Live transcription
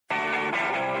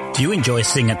Do you enjoy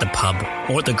sitting at the pub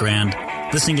or at the ground,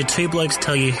 listening to two blokes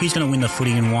tell you who's going to win the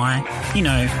footy and why? You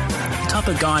know, the type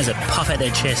of guys that puff out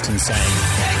their chest and say,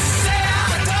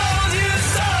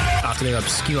 after their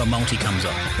obscure multi comes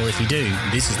on. Well, if you do,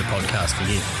 this is the podcast for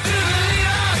you.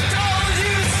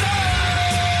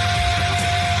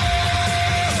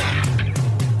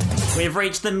 We've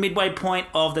reached the midway point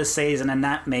of the season, and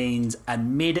that means a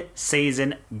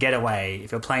mid-season getaway.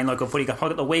 If you're playing local footy, you can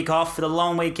pocket the week off for the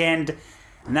long weekend,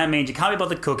 and that means you can't be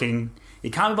bothered cooking,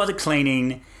 you can't be bothered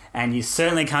cleaning, and you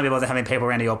certainly can't be bothered having people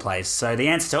around to your place. So the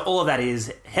answer to all of that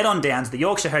is head on down to the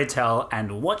Yorkshire Hotel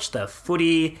and watch the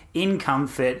footy in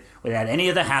comfort without any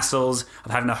of the hassles of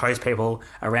having to host people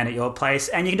around at your place.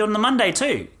 And you can do it on the Monday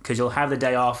too, because you'll have the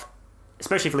day off,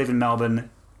 especially if you live in Melbourne.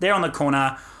 They're on the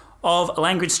corner of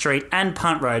Langridge Street and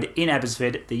Punt Road in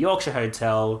Abbotsford, the Yorkshire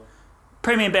Hotel.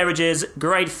 Premium beverages,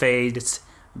 great feeds,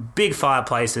 big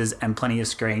fireplaces, and plenty of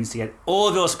screens to get all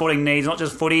of your sporting needs, not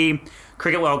just footy.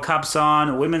 Cricket World Cup's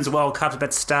on, Women's World Cup's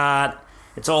about to start.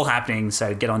 It's all happening,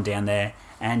 so get on down there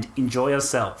and enjoy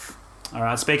yourself. All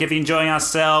right, speaking of enjoying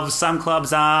ourselves, some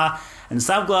clubs are, and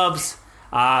some clubs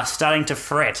are starting to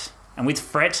fret. And with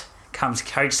fret comes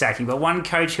coach sacking. But one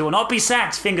coach who will not be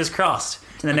sacked, fingers crossed,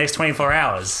 in the next 24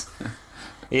 hours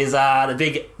is the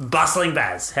big bustling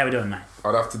Baz. How we doing, mate?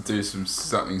 I'd have to do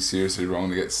something seriously wrong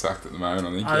to get sacked at the moment,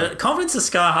 I think. Yeah. Confidence is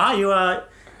sky high. You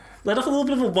let off a little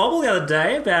bit of a wobble the other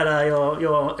day about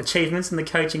your achievements in the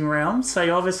coaching realm. So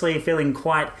you're obviously feeling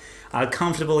quite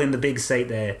comfortable in the big seat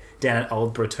there down at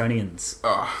Old Bretonians.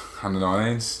 Oh, under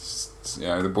 19s. You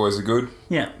know, the boys are good.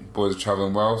 Yeah. The boys are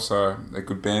travelling well, so they're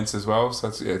good bands as well. So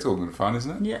it's all good fun,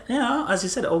 isn't it? Yeah, as you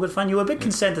said, all good fun. You were a bit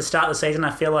concerned to start the season.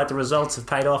 I feel like the results have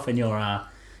paid off and you're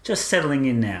just settling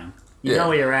in now. You know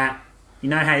where you're at. You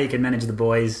know how you can manage the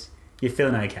boys. You're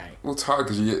feeling okay. Well, it's hard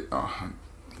because you get...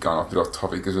 going off a bit off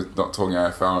topic because we're not talking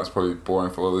AFL and it's probably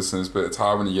boring for all the listeners, but it's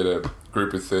hard when you get a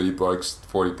group of 30 blokes,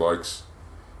 40 blokes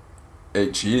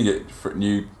each year. You get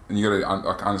new... And you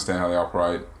got to understand how they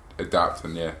operate, adapt,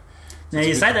 and yeah. Now,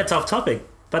 you say that's off topic,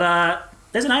 but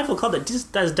there's an AFL club that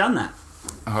just has done that.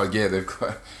 Oh, yeah, they've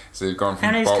gone from...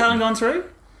 How many's Carlton gone through?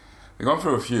 They've gone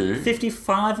through a few.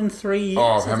 55 in 3 years.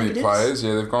 Oh, how many players?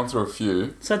 Yeah, they've gone through a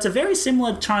few. So it's a very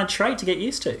similar kind of trait to get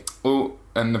used to. Well,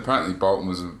 and apparently Bolton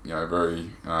was, very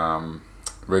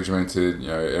regimented.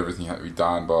 Everything had to be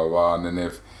done, blah blah. And then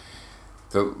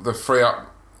they free up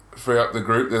the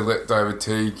group. They let David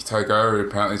Teague take over.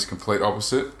 Apparently, it's complete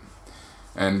opposite.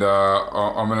 And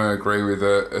I'm going to agree with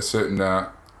a certain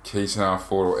key centre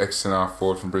forward or ex-centre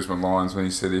forward from Brisbane Lions when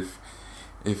he said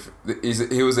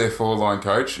he was their forward-line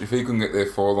coach. If he couldn't get their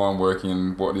forward-line working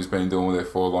and what he's been doing with their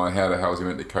forward-line, how the hell is he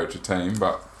meant to coach a team?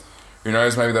 But who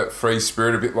knows, maybe that free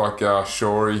spirit, a bit like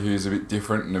Shorey, who's a bit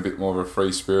different and a bit more of a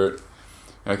free spirit,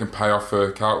 can pay off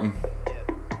for Carlton.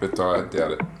 But I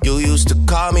doubt it. You used to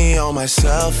call me on my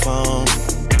cell phone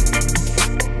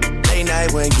late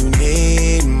night when you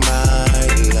need my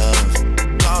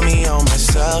love. Call me on my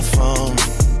cell phone.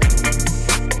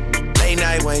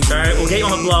 So we'll get you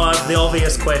on the blow up, the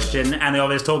obvious question and the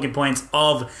obvious talking points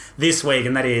of this week,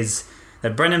 and that is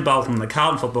that Brendan Bolton and the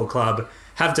Carlton Football Club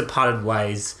have departed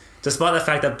ways, despite the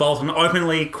fact that Bolton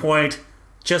openly, quote,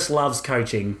 just loves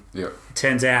coaching. Yep. It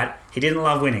turns out he didn't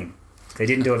love winning. He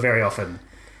didn't do it very often.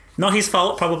 Not his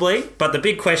fault, probably, but the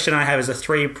big question I have is a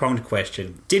three-pronged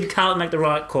question. Did Carlton make the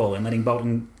right call in letting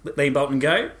Bolton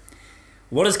go?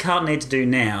 What does Carlton need to do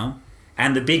now?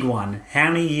 And the big one,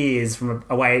 how many years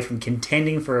away from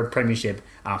contending for a premiership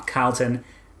are Carlton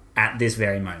at this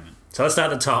very moment? So let's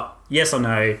start at the top. Yes or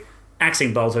no,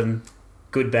 axing Bolton,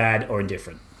 good, bad, or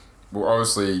indifferent? Well,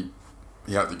 obviously,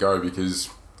 he had to go because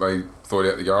they thought he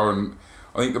had to go. And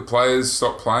I think the players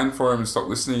stopped playing for him and stopped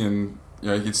listening. And,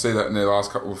 you could see that in their last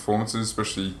couple of performances,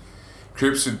 especially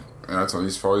Cripps, who, it's not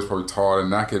his fault, he's probably tired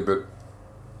and knackered, but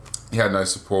he had no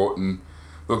support. And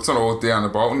look, it's not all down to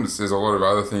Bolton. There's a lot of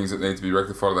other things that need to be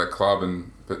rectified at that club,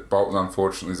 but Bolton,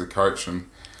 unfortunately, is a coach. And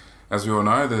as we all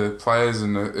know, the players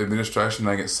and the administration,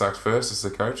 they get sacked first as the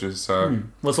coaches. So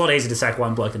Well, it's a lot easier to sack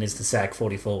one bloke than it is to sack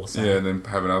 44. So. Yeah, and then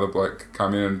have another bloke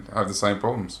come in and have the same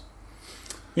problems.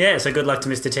 Yeah, so good luck to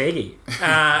Mr. Teague.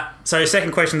 So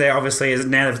second question there, obviously, is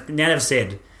now they've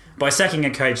said, by sacking a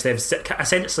coach, they've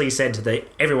essentially said to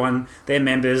everyone, their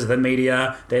members, the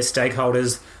media, their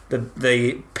stakeholders,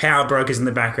 the power brokers in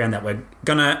the background, that we're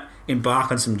going to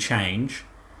embark on some change.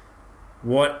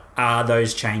 What are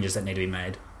those changes that need to be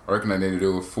made? I reckon they need to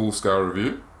do a full-scale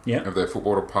review of their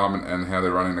football department and how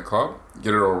they're running the club.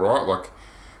 Get it all right. Like,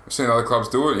 I've seen other clubs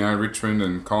do it, Richmond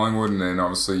and Collingwood, and then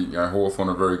obviously, Hawthorn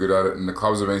are very good at it, and the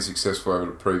clubs have been successful over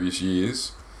the previous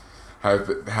years.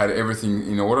 have had everything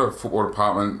in order, football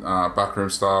department, backroom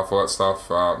staff, all that stuff,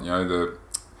 your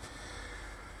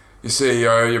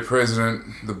CEO, your president,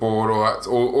 the board,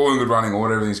 all in good running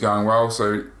order, everything's going well,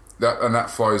 so that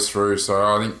flows through. So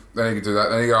I think they need to do that.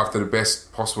 They need to go after the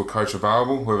best possible coach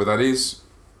available, whoever that is.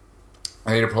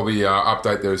 They need to probably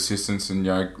update their assistants and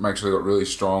make sure they've got really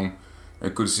strong,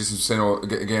 good assistants. All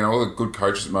the good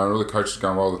coaches at the moment, all the coaches are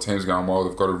going well, the team's going well,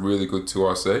 they've got a really good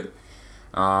 2IC.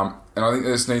 And I think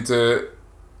they just need to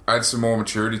add some more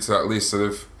maturity to that list. So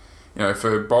they've,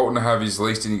 for Bolton to have his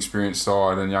least inexperienced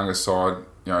side and youngest side,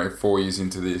 4 years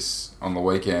into this on the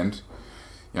weekend,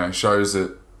 shows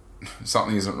that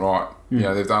something isn't right.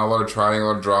 They've done a lot of training, a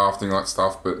lot of drafting, all that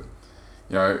stuff, but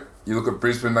you look at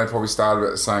Brisbane, they probably started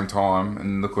at the same time,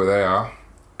 and look where they are.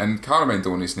 And Carlton have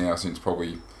been doing this now since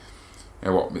probably,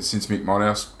 since Mick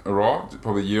Monash arrived,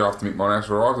 probably a year after Mick Monash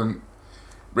arrived, and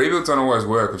rebuilds don't always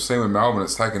work. I've seen with Melbourne,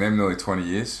 it's taken them nearly 20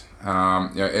 years.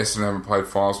 Essendon haven't played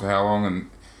finals for how long, and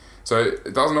so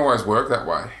it doesn't always work that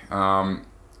way.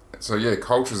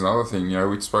 Culture's another thing.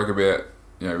 We spoke about,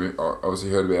 we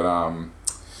obviously heard about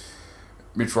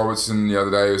Mitch Robertson the other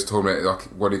day. He was talking about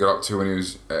what he got up to when he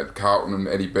was at Carlton, and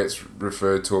Eddie Betts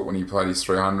referred to it when he played his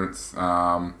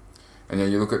 300th.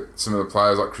 You look at some of the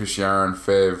players like Chris Yarran,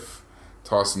 Fev,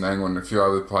 Tyson Angle, and a few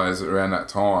other players around that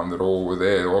time that all were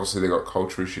there. Obviously, they got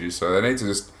culture issues, so they need to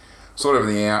just sort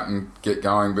everything out and get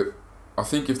going. But I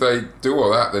think if they do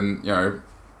all that, then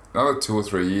another 2 or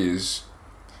 3 years,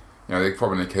 they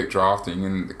probably need to keep drafting,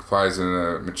 and the players that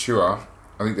are mature,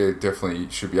 I think they definitely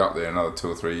should be up there another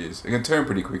 2 or 3 years. It can turn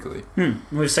pretty quickly.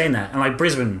 We've seen that, and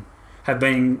Brisbane have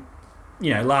been,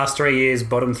 last 3 years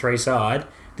bottom 3 side.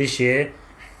 This year,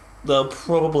 they'll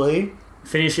probably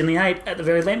finish in the 8 at the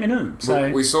very late minimum. So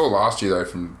we saw last year though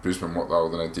from Brisbane what they were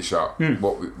going to dish up.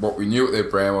 What we knew what their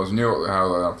brand was, knew how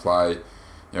they were going to play.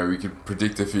 We could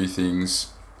predict a few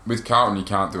things. With Carlton, you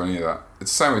can't do any of that.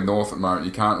 It's the same with North at the moment.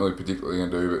 You can't really predict what they're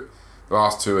going to do. But the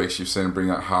last 2 weeks, you've seen them bring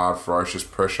that hard, ferocious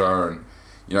pressure, and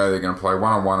they're going to play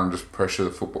one-on-one and just pressure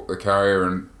the carrier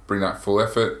and bring that full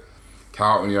effort.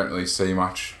 Carlton, you don't really see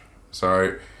much.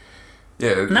 So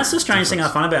and that's the strange thing I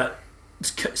find about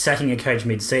sacking a coach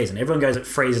mid-season. Everyone goes, it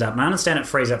frees it up. And I understand it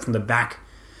frees up from the back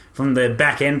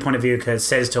end point of view, because it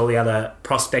says to all the other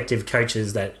prospective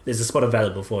coaches that there's a spot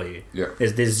available for you. Yeah.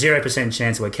 There's 0%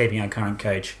 chance we're keeping our current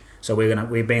coach, so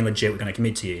we're being legit. We're going to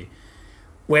commit to you.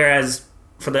 Whereas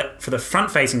for the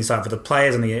front-facing side, for the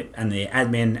players and the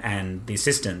admin and the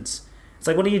assistants, it's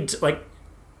what do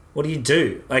you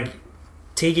do?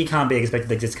 Tiki can't be expected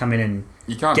to just come in and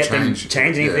you can't change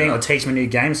anything or teach them a new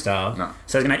game style. No.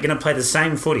 So they're going to play the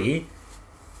same footy,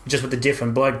 just with a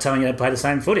different bloke telling you to play the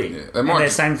same footy. Yeah. Their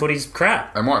same footy's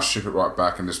crap. They might strip it right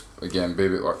back and just, again, be a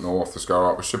bit like North. Just go,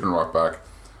 right, we're stripping right back.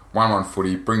 1-1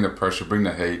 footy, bring the pressure, bring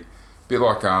the heat. A bit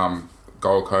like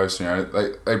Gold Coast,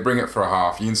 they bring it for a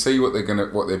half. You can see what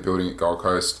they're building at Gold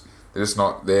Coast. They're just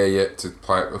not there yet to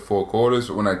play it the 4 quarters,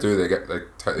 but when they do, they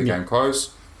take the game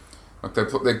close. They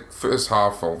put their first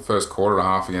quarter and a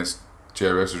half against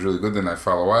GWS was really good, then they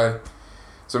fell away.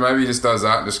 So maybe he just does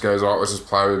that and just goes, let's just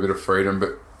play with a bit of freedom.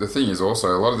 But the thing is also,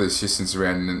 a lot of the assistants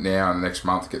around now and the next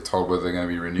month get told whether they're going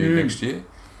to be renewed next year.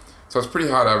 So it's pretty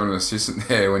hard having an assistant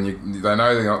there when they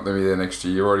know they're not going to be there next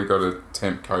year. You've already got a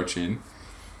temp coach in.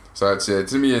 So it's going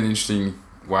to be an interesting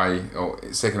way, or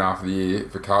second half of the year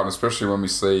for Carlton, especially when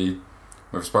we've spoken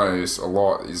to this a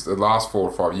lot, is the last 4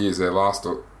 or 5 years, their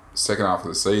second half of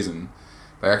the season,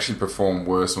 they actually perform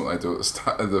worse than what they do at the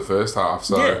start of the first half.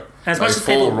 So they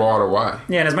fall right away.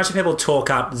 Yeah, and as much as people talk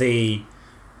up the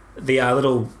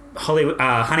little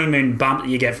honeymoon bump that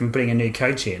you get from putting a new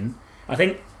coach in, I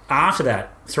think after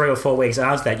that, 3 or 4 weeks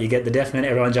after that, you get the definite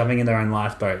everyone jumping in their own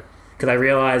lifeboat, because they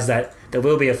realise that there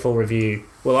will be a full review.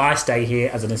 Will I stay here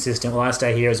as an assistant? Will I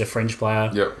stay here as a fringe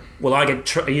player? Yep. Will I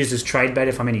get used as trade bait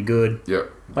if I'm any good? Yep.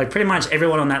 Pretty much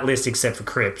everyone on that list except for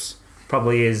Cripps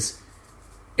probably is,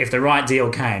 if the right deal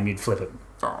came, you'd flip it.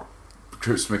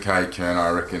 Cripps, McKay, Kern, I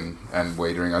reckon, and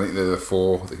Wiedering. I think they're the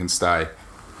 4 that can stay.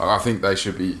 I think they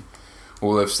should be...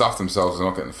 Well, they've stuffed themselves. They're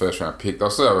not getting the first round pick. They'll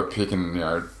still have a pick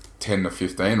in 10 to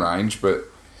 15 range, but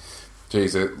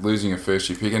geez, they're losing a first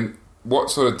year pick. And what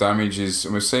sort of damage is...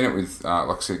 And we've seen it with,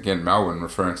 like I said, again, Melbourne,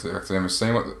 referring to them. We've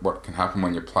seen what can happen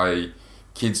when you play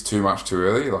kids too much too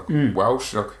early.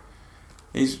 Welsh,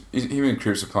 him and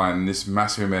Cripps are playing this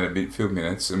massive amount of field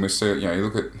minutes, and we see, you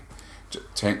look at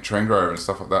Trengrove and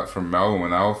stuff like that from Melbourne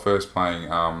when they were first playing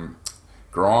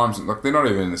Grimes, and they're not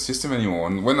even in the system anymore.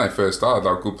 And when they first started, they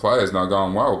were good players and they were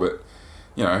going well, but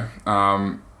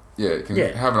it can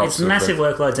have an opposite It's massive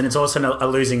effect. workloads, and it's also a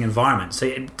losing environment, so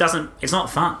it's not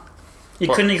fun.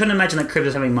 You couldn't imagine that Cripps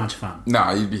was having much fun.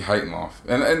 No, you'd be hating life.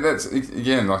 And that's,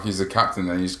 again, like he's a captain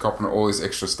and he's copping all this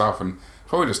extra stuff and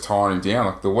probably just tiring him down.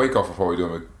 Like the week off will probably do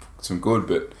him some good,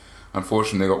 but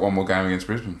unfortunately they got one more game against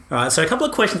Brisbane. All right, so a couple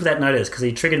of questions for that notice, because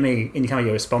he triggered me in kind of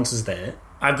your responses there.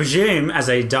 I presume, as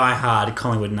a die-hard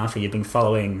Collingwood nuffer, you've been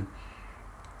following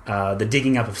the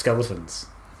digging up of skeletons.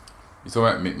 You talking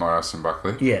about Mick Morris and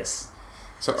Buckley? Yes.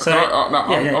 I'm just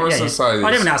going to say this.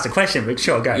 I didn't ask the question, but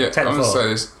sure, go. Yeah, Take the I'm going to floor. say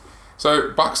this.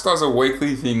 So Bucks does a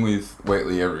weekly thing with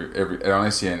Wheatley every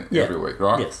on SEN every week,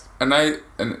 right? Yes. And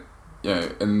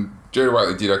and Jerry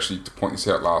Wheatley did actually point this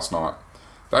out last night.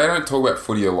 They don't talk about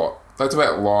footy a lot. They talk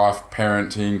about life,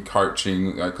 parenting,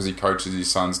 coaching, because he coaches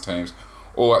his son's teams,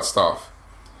 all that stuff.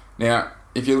 Now,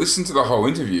 if you listen to the whole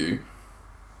interview,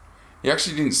 he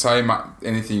actually didn't say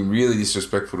anything really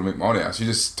disrespectful to Mick Malthouse. He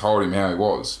just told him how he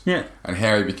was and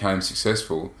how he became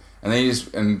successful. And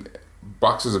then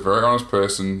Bucks is a very honest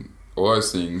person, all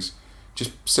those things,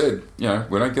 just said, we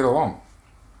don't get along.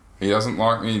 He doesn't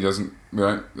like me,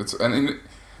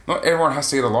 not everyone has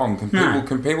to get along.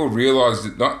 Can people realise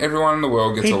that not everyone in the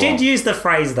world gets along? He did use the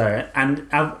phrase, though, and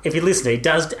if you listen, he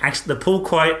does actually, the pull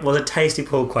quote was a tasty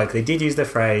pull quote, because he did use the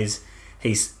phrase,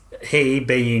 he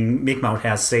being Mick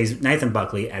Malthouse sees Nathan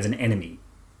Buckley as an enemy.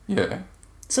 Yeah.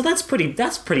 So that's pretty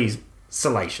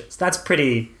salacious. That's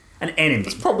pretty an enemy.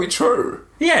 It's probably true.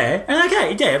 Yeah, and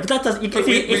okay, yeah, but that does.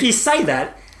 If you say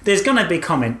that, there's going to be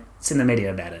comments in the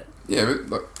media about it. Yeah, but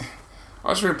look, I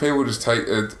just think people just take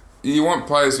it. You want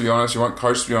players to be honest, you want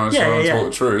coaches to be honest, you want to talk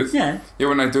the truth. Yeah. Yeah,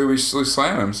 when they do, we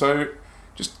slam them. So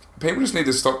people just need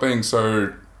to stop being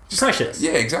so precious.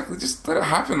 Yeah, exactly. Just let it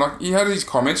happen. Like, you had these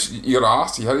comments, you got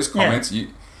asked, you had these comments, you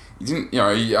didn't,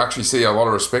 you actually see a lot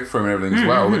of respect for him and everything as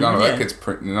well, but none of that gets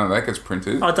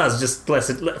printed. Oh, it does, just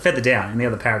further down in the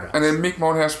other paragraph. And then Mick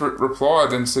Malthouse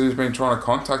replied and said he's been trying to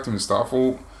contact him and stuff.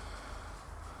 Well,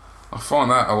 I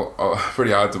find that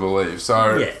pretty hard to believe.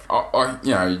 So,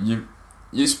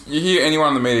 you hear anyone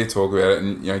in the media talk about it,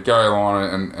 and Gary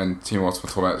Lyon and Tim Watts were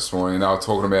talking about it this morning, and they were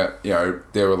talking about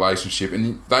their relationship,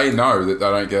 and they know that they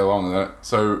don't get along with that.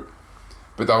 So,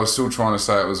 but they were still trying to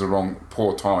say it was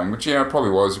poor timing, which it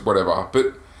probably was, whatever.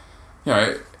 But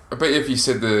I bet if you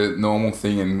said the normal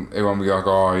thing, and everyone would go like,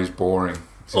 "Oh, he's boring,"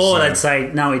 or they'd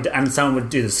say no, and someone would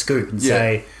do the scoop and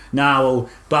say, "No, well,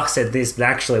 Buck said this, but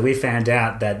actually we found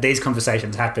out that these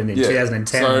conversations happened in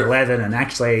 2010 and 11, and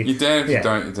actually..." You're damned if you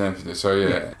don't, you're damned if you do. So,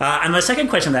 yeah. And my second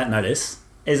question on that notice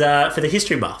is for the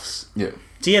history buffs. Yeah.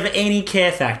 Do you have any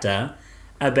care factor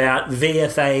about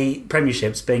VFA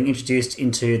premierships being introduced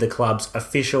into the club's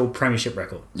official premiership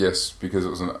record? Yes, because it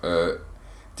was a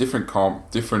different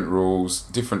comp, different rules,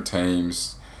 different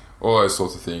teams, all those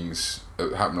sorts of things.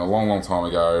 It happened a long, long time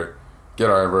ago.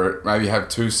 Get over it. Maybe have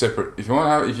two separate. If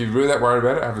you're really that worried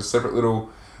about it, have a separate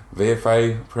little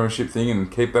VFA premiership thing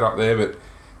and keep that up there. But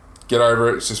get over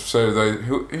it. It's just so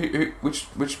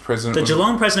which president? The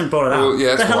Geelong president brought it up. Well,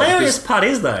 yeah, the hilarious part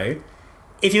is though,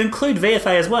 if you include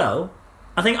VFA as well,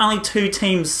 I think only two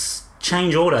teams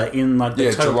change order in the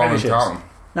total Geelong premierships. And Carlton.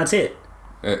 That's it.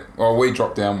 Yeah. Well, we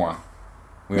dropped down one.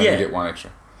 We only get one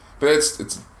extra. But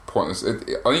it's pointless. I think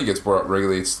it gets brought up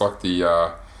regularly. It's like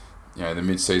the the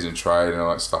mid-season trade and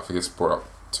all that stuff. It gets brought up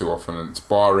too often, and it's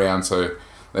buy around, so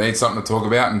they need something to talk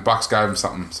about, and Bucks gave them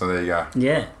something, so there you go.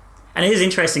 Yeah. And it is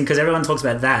interesting because everyone talks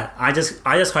about that. I just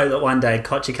hope that one day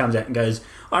Kochi comes out and goes,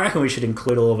 I reckon we should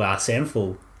include all of our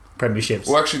SANFL premierships.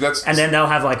 Well, actually, and then they'll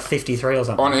have like 53 or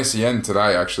something. On SEN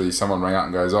today, actually, someone rang up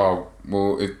and goes, oh,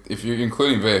 well, if you're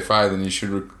including VFA, then you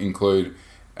should include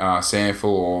SANFL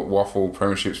or Waffle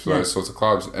premierships for those sorts of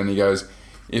clubs. And he goes,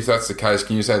 if that's the case,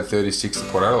 can you just add 36 to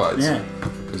Port Adelaide? Yeah.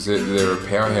 Because they're a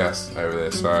powerhouse over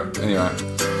there. So, anyway.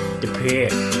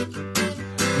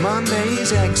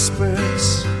 Monday's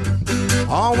experts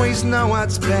always know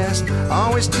what's best,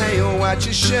 always tell you what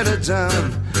you should have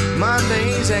done.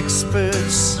 Monday's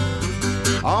experts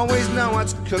always know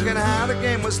what's cooking, how the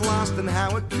game was lost and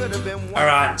how it could have been won.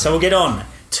 Alright, so we'll get on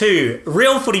to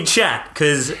real footy chat,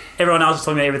 because everyone else is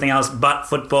talking about everything else but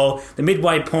football. The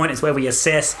midway point is where we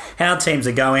assess how teams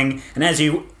are going, and as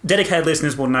you dedicated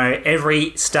listeners will know,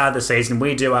 every start of the season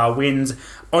we do our wins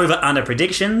over under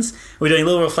predictions. We're doing a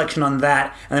little reflection on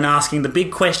that, and then asking the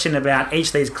big question about each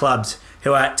of these clubs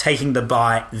who are taking the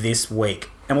bye this week.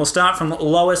 And we'll start from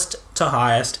lowest to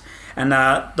highest, and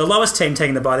the lowest team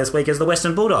taking the bye this week is the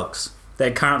Western Bulldogs. They're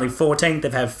currently 14th.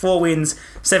 They've had 4 wins,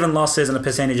 7 losses, and a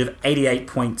percentage of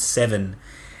 88.7.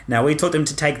 Now, we took them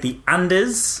to take the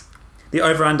unders. The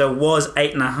over-under was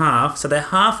 8.5, so they're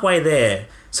halfway there.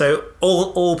 So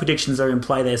all predictions are in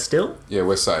play there still. Yeah,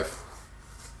 we're safe.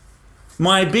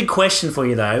 My big question for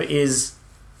you, though, is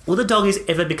will the Doggies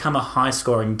ever become a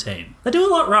high-scoring team? They do a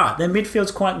lot right. Their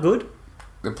midfield's quite good.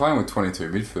 They're playing with 22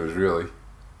 midfielders, really.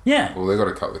 Yeah. Well, they've got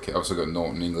a couple of... Obviously got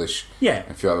Norton English Yeah.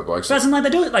 and a few other blokes. But like, they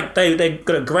do it like they've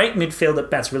got a great midfield that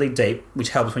bats really deep, which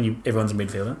helps when everyone's a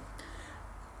midfielder.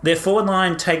 Their forward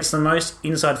line takes the most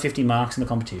inside 50 marks in the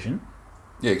competition.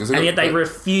 Yeah, because yet they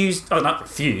refuse... Oh, not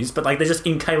refuse, but like they're just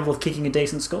incapable of kicking a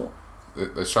decent score.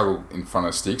 They struggle in front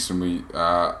of sticks, and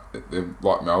they're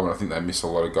like Melbourne. I think they miss a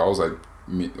lot of goals. They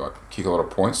kick a lot of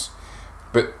points,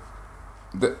 but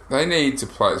they need to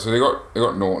play. So they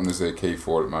got Norton as their key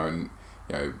forward at the moment.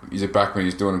 You know, he's a backman.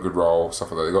 He's doing a good role,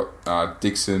 stuff like that. They got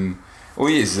Dixon. Well,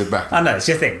 he is a backman. I know it's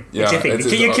your thing. Yeah, it's your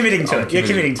thing. You're committing to it. You're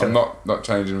committing to it. I'm not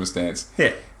changing my stance.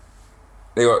 Yeah.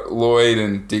 They got Lloyd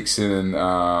and Dixon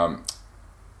and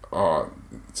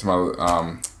some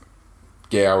other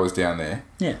Gow was down there.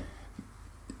 Yeah.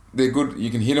 They're good. You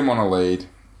can hit them on a lead,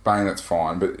 bang, that's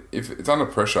fine. But if it's under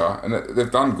pressure, and they've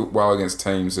done well against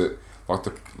teams that like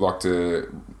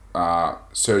to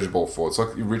surge the ball forward. It's like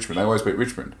Richmond. They always beat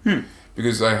Richmond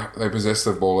because they possess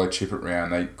the ball, they chip it around,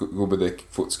 they good with their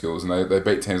foot skills, and they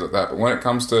beat teams like that. But when it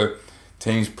comes to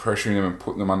teams pressuring them and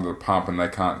putting them under the pump, and they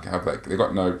can't have that, they've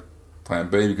got no plan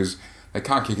B because they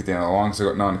can't kick it down the line because they've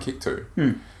got no one to kick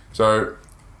to. So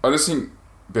I just think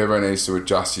Bevo needs to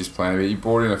adjust his plan. He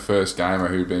brought in a first gamer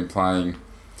who'd been playing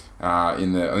I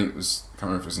think it was, I can't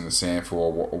remember if it was in the Sanford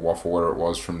or Waffle, whatever it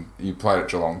was. He played at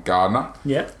Geelong. Gardner.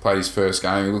 Yeah. Played his first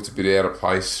game. He looked a bit out of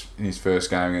place in his first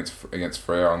game against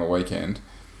Freo on the weekend.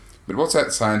 But what's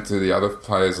that saying to the other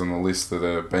players on the list that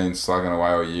have been slugging away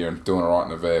all year and doing all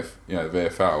right in the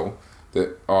VFL?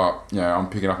 That I'm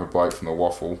picking up a bloke from the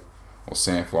Waffle or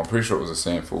Sanford. I'm pretty sure it was a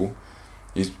Sanford.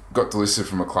 He's got delisted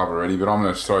from a club already, but I'm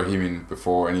going to throw him in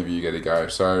before any of you get to go.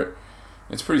 So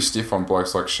it's pretty stiff on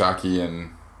blokes like Shaki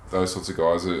and those sorts of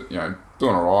guys that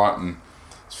doing all right, and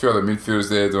there's a few other midfielders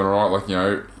there doing all right.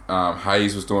 Like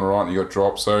Hayes was doing all right, and he got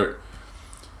dropped. So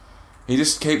he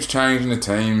just keeps changing the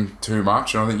team too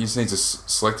much, and I think he just needs to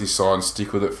select his side and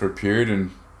stick with it for a period,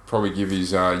 and probably give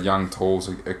his young talls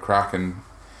a crack. And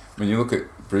when you look at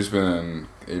Brisbane and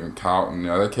even Carlton,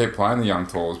 they keep playing the young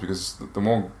talls because the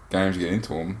more games you get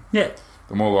into them,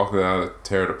 the more likely they are to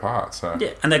tear it apart. So yeah,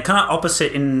 and they're kind of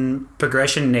opposite in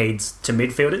progression needs to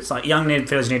midfielders. Like young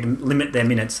midfielders need to limit their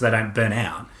minutes so they don't burn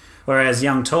out, whereas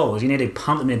young talls, you need to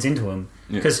pump the minutes into them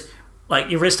because,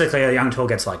 realistically, a young tall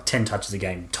gets like 10 touches a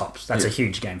game tops. That's a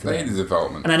huge game for them. They need the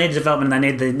development, and they need the development,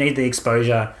 and they need the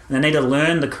exposure, and they need to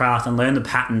learn the craft and learn the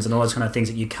patterns and all those kind of things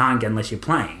that you can't get unless you're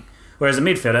playing. Whereas a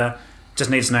midfielder just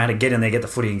needs to know how to get in there, get the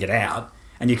footy, and get out,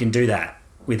 and you can do that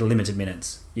with limited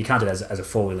minutes. You can't do that as a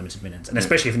forward with limited minutes, and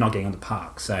especially if you're not getting on the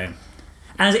park. So,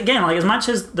 and again, as much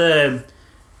as I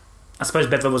suppose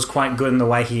Bevo was quite good in the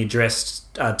way he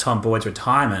addressed Tom Boyd's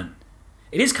retirement,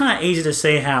 it is kind of easy to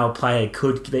see how a player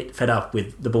could get fed up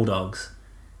with the Bulldogs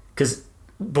because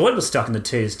Boyd was stuck in the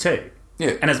twos too.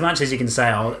 Yeah. And as much as you can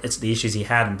say, it's the issues he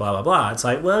had and blah blah blah, it's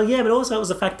like, well, yeah, but also it was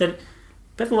the fact that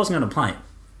Bevo wasn't going to play him.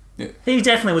 Yeah. He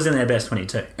definitely was in their best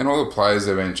 22. And all the players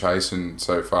they've been chasing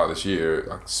so far this year,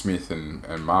 like Smith and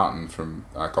Martin from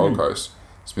Gold Coast,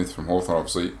 Smith from Hawthorn,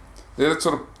 obviously, they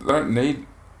don't need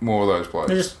more of those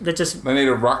players. They need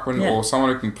a ruckman or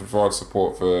someone who can provide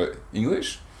support for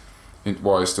English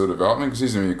while he's still developing, because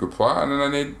he's going to be a good player. And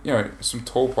then they need some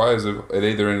tall players at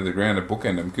either end of the ground to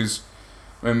bookend them, because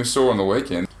we saw on the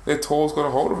weekend their tall's got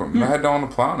a hold of them. They had no one to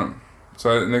play on them,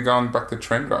 so they're going back to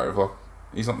Trengove. Like,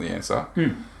 he's not the answer.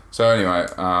 So anyway,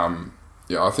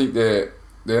 I think they're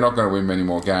not going to win many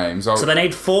more games. So they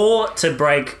need 4 to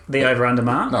break the over-under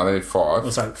mark? No, they need 5. Oh,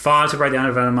 sorry, 5 to break the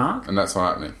over-under mark? And that's not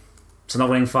happening. So not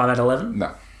winning 5 out of 11?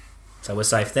 No. So we're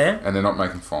safe there? And they're not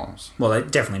making finals. Well, they're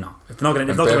definitely not. If they're not going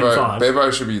to win 5...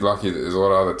 Bevo should be lucky that there's a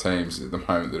lot of other teams at the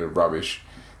moment that are rubbish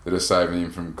that are saving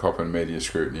him from copping media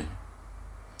scrutiny.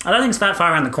 I don't think it's that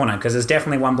far around the corner, because there's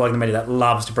definitely one bloke in the media that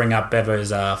loves to bring up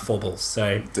Bevo's foibles.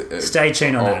 So stay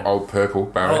tuned on that. Old Purple,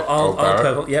 Barrett. Old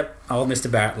Purple, yep. Old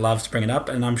Mr. Barrett loves to bring it up.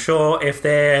 And I'm sure if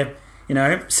they're,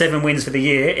 7 wins for the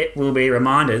year, it will be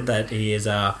reminded that he is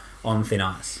on thin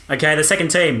ice. Okay, the second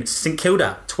team, St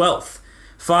Kilda, 12th.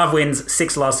 5 wins,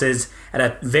 6 losses at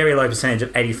a very low percentage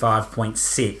of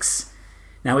 85.6.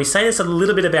 Now, we say this a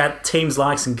little bit about teams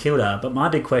like St Kilda, but my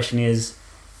big question is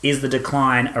the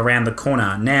decline around the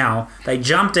corner? Now, they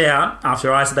jumped out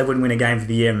after I said they wouldn't win a game for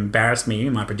the year and embarrassed me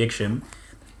in my prediction.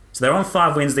 So they're on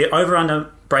 5 wins. The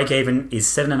over-under break-even is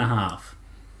 7.5.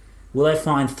 Will they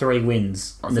find 3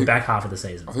 wins in the back half of the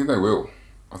season? I think they will.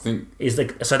 So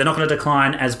they're not going to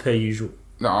decline as per usual?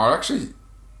 No, I think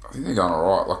they're going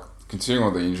all right. Like, considering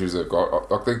all the injuries they've got,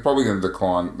 like, they're probably going to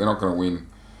decline. They're not going to win.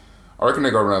 I reckon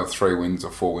they got another 3 wins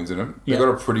or 4 wins in them. They got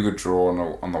a pretty good draw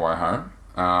on the way home.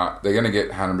 They're going to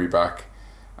get Hanbury back.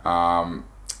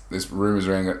 There's rumours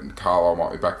around that Carlisle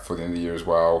might be back before the end of the year as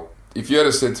well. If you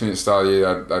had said to me at the start of the year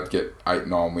I'd get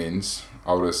 8-9 wins,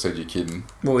 I would have said you're kidding.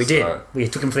 Well, we did. We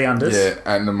took him for the unders. Yeah,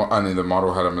 and only the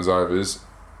model had him as overs.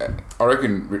 I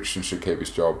reckon Richardson should keep his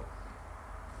job.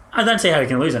 I don't see how he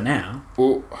can lose it now.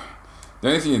 Well, the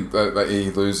only thing that he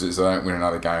loses is they don't win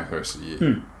another game for the rest of the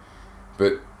year.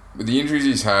 But with the injuries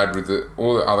he's had, with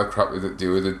all the other crap that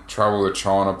deal with the travel to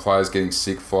China, players getting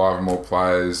sick, 5 or more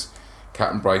players,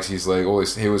 captain breaks his leg, all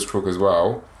this, he was crook as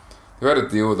well. They've had to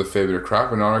deal with a fair bit of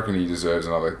crap, and I reckon he deserves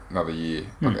another year.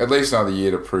 Like, at least another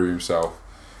year to prove himself.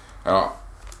 And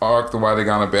I like the way they're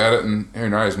going about it, and who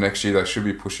knows, next year they should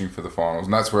be pushing for the finals,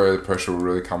 and that's where the pressure will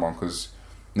really come on, because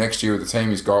next year with the team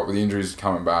he's got, with the injuries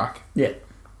coming back, and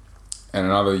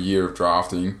another year of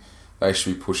drafting, they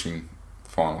should be pushing the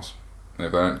finals. And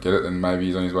if they don't get it, then maybe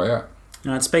he's on his way out.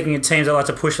 And speaking of teams that like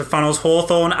to push the funnels,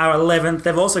 Hawthorn are 11th.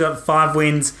 They've also got 5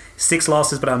 wins, 6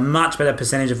 losses, but a much better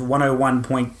percentage of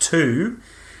 101.2.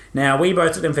 Now, we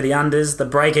both took them for the unders. The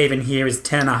break-even here is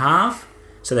 10.5,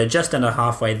 so they're just under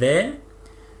halfway there.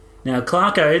 Now,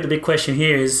 Clarko, the big question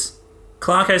here is,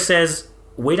 Clarko says,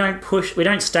 we don't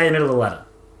stay in the middle of the ladder.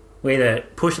 We either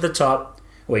push to the top,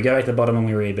 or we go back to the bottom and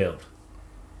we rebuild.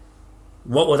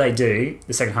 What will they do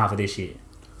the second half of this year?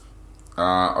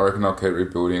 I reckon they'll keep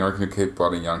rebuilding. I reckon they'll keep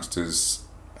blooding youngsters.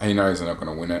 He knows they're not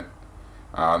going to win it.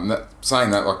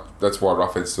 Saying that, like, that's why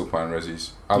Roughhead's still playing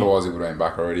resis. Otherwise, he would have been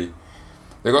back already.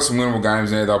 They've got some winnable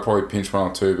games in there. They'll probably pinch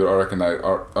 1 or 2, but I reckon I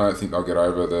don't think they'll get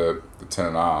over the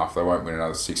 10.5. They won't win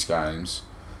another 6 games.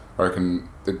 I reckon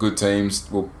the good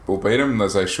teams will beat them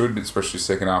as they should, especially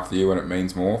second half of the year when it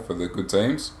means more for the good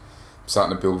teams.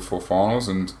 Starting to build for finals,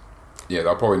 and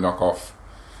they'll probably knock off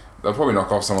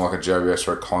someone like a JBS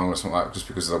or a Collingwood or something like that, just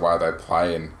because of the way they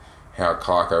play and how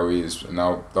Clarko is, and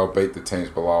they'll beat the teams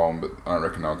below them, but I don't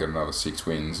reckon they'll get another 6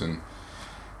 wins. And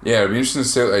it'll be interesting to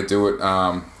see what they do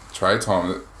at trade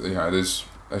time. They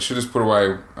should just put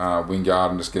away Wingard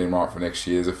and just get him right for next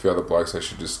year. There's a few other blokes they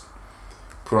should just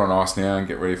put on ice now and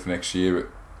get ready for next year.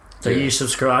 But so you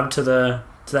subscribe to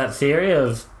that theory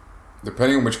of,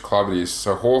 depending on which club it is.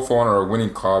 So Hawthorn are a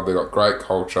winning club. They've got great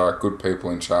culture, good people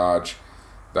in charge.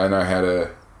 They know how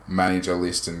to manage a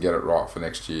list and get it right for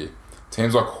next year.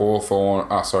 Teams like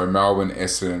Melbourne,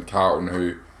 Essendon, Carlton,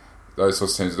 who those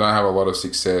sorts of teams don't have a lot of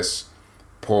success,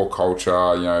 poor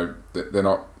culture. They're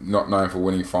not known for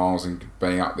winning finals and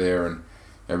being up there, and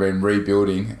been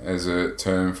rebuilding as a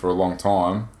term for a long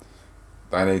time.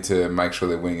 They need to make sure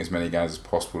they're winning as many games as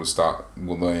possible to start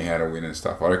learning how to win and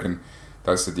stuff. I reckon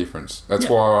that's the difference. That's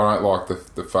why I don't like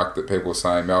the fact that people are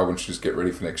saying Melbourne should just get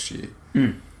ready for next year.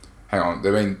 Hang on, they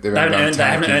haven't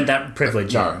earned that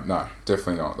privilege yet. No,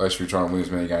 definitely not. They should be trying to win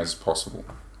as many games as possible.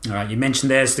 All right, you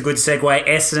mentioned there's the good segue.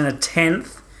 Essendon are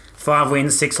 10th, 5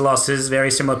 wins, 6 losses,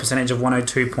 very similar percentage of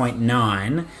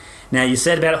 102.9. Now, you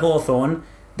said about Hawthorn,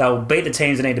 they'll beat the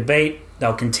teams they need to beat,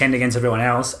 they'll contend against everyone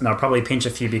else, and they'll probably pinch a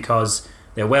few because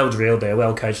they're well drilled, they're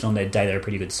well coached, and on their day they're a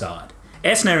pretty good side.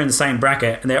 Essendon are in the same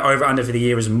bracket, and their over-under for the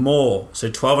year is more, so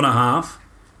 12.5.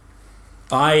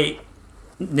 I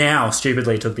now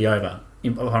stupidly took the over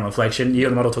upon reflection. You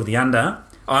and the model took the under.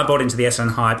 I bought into the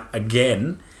Essendon hype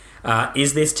again.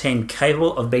 Is this team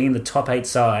capable of being the top 8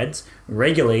 sides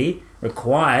regularly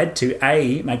required to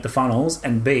A, make the finals,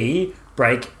 and B,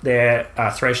 break their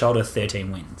threshold of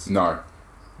 13 wins? No,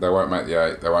 they won't make the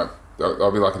 8. They won't.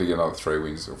 They'll be lucky to get another 3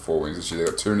 wins or 4 wins this year.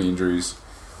 They've got too many injuries.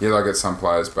 Yeah, they'll get some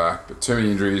players back, but too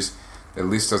many injuries. Their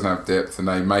list doesn't have depth, and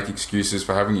they make excuses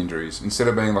for having injuries. Instead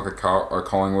of being like a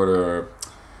Collingwood or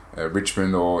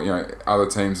Richmond or other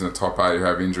teams in the top 8 who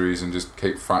have injuries and just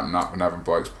keep fronting up and having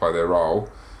blokes play their role,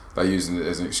 they use it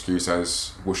as an excuse.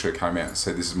 As Woosher came out and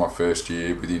said, "This is my first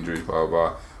year with injuries, blah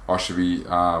blah blah. I should be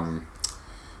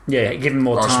give them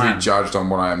more time. I should be judged on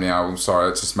what I am now." I'm sorry,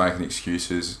 it's just making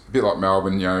excuses. A bit like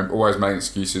Melbourne, always making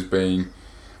excuses, being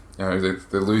they're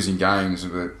losing games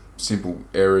with simple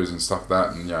errors and stuff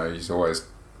like that, and he's always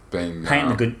being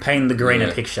painting the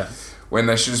greener picture when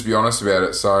they should just be honest about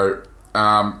it. So.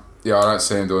 I don't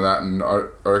see him doing that, and I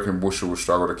reckon Woosher will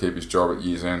struggle to keep his job at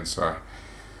year's end. So,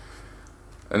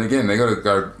 and again, they got to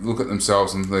go look at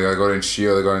themselves, and they got in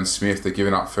Shield, they got in Smith, they're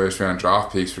giving up first round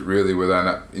draft picks, but really were they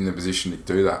not in the position to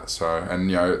do that? So,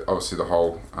 and obviously the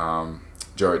whole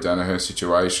Joey Danaher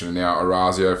situation, and now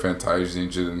Orazio Fantasia's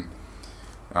injured, and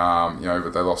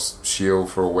but they lost Shield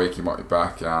for a week. He might be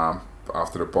back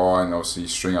after the bye, and obviously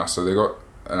Stringer. So they got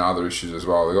other issues as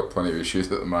well. They got plenty of issues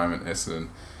at the moment, Essendon.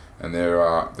 And they're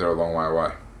a long way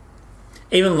away.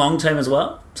 Even long term as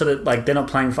well. So that they're not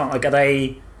playing fun. Are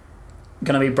they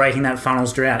going to be breaking that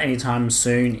funnels drought anytime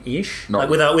soon-ish? Not-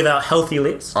 Like with a healthy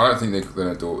list? I don't think they're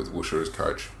going to do it with Woosher as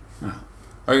coach. Oh.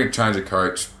 I think change of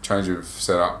coach, change of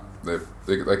setup. They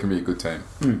can be a good team.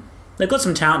 They've got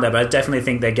some talent there, but I definitely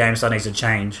think their game style needs to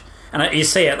change. And you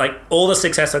see it, like all the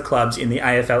successful clubs in the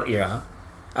AFL era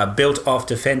are built off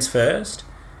defence first,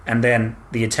 and then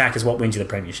the attack is what wins you the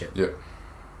premiership. Yeah.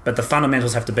 But the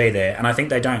fundamentals have to be there, and I think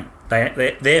they don't.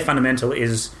 Their fundamental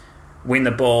is win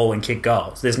the ball and kick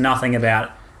goals. There's nothing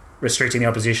about restricting the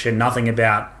opposition, nothing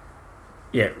about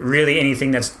really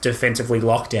anything that's defensively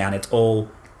locked down. It's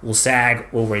all we'll sag,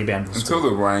 we'll rebound. Until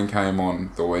the rain came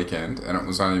on the weekend, and it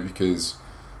was only because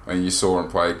you saw them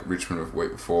play Richmond a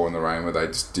week before in the rain where they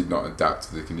just did not adapt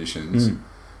to the conditions.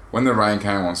 When the rain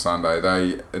came on Sunday,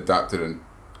 they adapted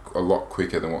a lot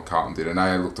quicker than what Carlton did, and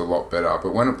they looked a lot better.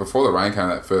 But before the rain came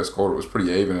that first quarter, it was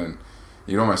pretty even, and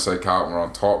you'd almost say Carlton were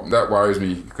on top. That worries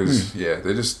me because,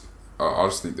 they're just... I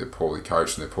just think they're poorly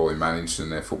coached and they're poorly managed,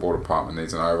 and their football department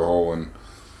needs an overhaul, and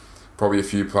probably a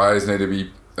few players need a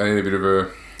bit of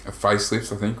a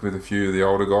facelift, I think, with a few of the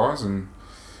older guys, and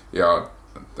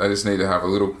they just need to have a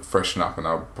little freshen up, and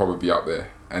they'll probably be up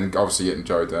there. And obviously getting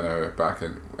Joe Daniher back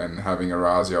and having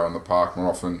Orazio on the park more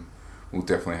often will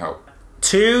definitely help.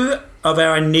 Two of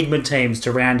our enigma teams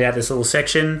to round out this little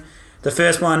section. The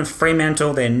first one,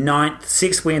 Fremantle, they're 9th,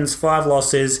 6 wins, 5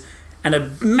 losses, and a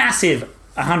massive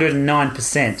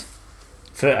 109%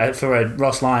 for a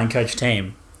Ross Lyon coach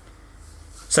team.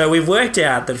 So we've worked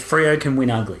out that Freo can win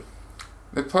ugly.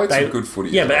 They've played some good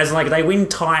footy. Yeah, but as like they win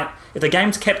tight. If the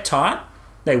game's kept tight,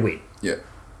 they win. Yeah.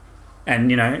 And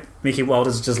Mickey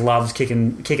Walters just loves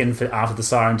kicking for after the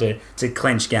siren to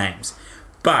clench games.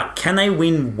 But can they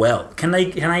win well? Can they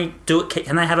do it?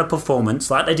 Can they have a performance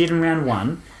like they did in round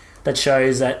 1 that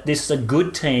shows that this is a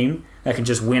good team that can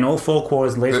just win all 4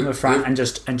 quarters, lead from the front, and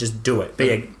just do it?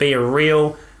 Be a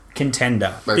real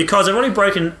contender. Because they've already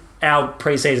broken our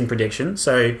pre-season prediction.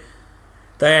 So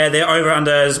their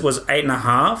over-unders was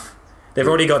 8.5. They've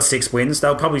already got 6 wins.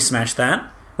 They'll probably smash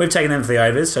that. We've taken them for the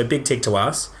overs, so big tick to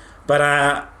us.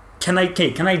 But can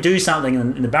they do something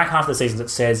in the back half of the season that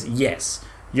says, yes,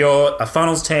 you're a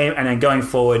finals team, and then going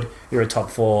forward, you're a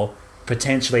top 4,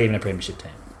 potentially even a premiership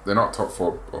team? They're not top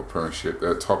 4 or premiership.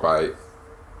 They're top 8.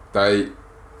 The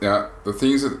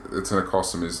things that's going to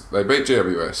cost them is they beat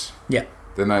GWS. Yeah.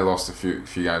 Then they lost a few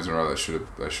games in a row they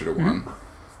should have won.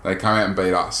 They come out and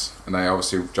beat us, and they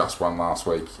obviously just won last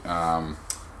week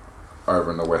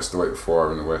over in the West, the week before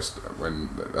over in the West, when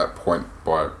that point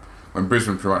when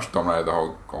Brisbane pretty much dominated the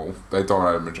whole goal. They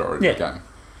dominated the majority of the game.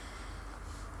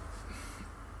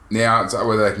 Now it's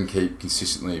whether they can keep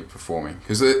consistently performing,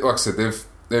 because like I said, they've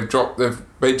beat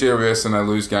GWS and they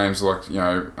lose games like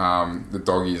the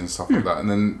Doggies and stuff like that, and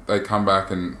then they come back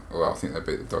and I think they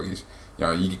beat the Doggies.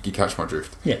 You catch my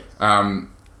drift. Yeah. And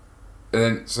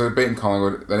then so they're beating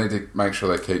Collingwood. They need to make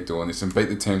sure they keep doing this and beat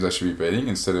the teams they should be beating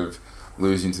instead of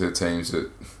losing to the teams that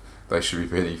they should be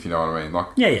beating. If you know what I mean.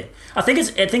 Yeah. I think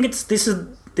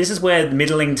this is where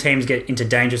middling teams get into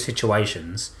dangerous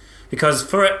situations, because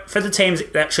for the teams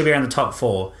that should be around the top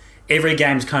 4, every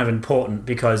game's kind of important,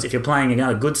 because if you're playing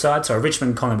another good side, so a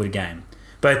Richmond-Collingwood game,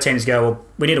 both teams go, well,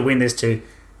 we need to win this to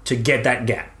get that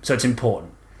gap, so it's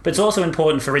important. But it's also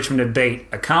important for Richmond to beat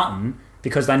a Carlton,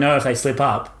 because they know if they slip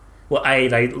up, well, A,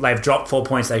 they've dropped 4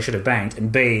 points they should have banked,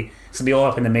 and B, it's going to be all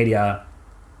up in the media,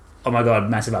 oh my God,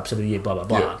 massive upset of the year, blah, blah,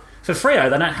 blah. Yeah. For Freo,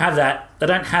 they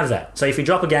don't have that. So if you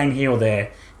drop a game here or there,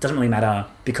 it doesn't really matter,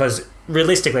 because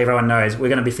realistically, everyone knows we're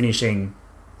going to be finishing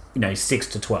 6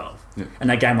 to 12. Yeah. And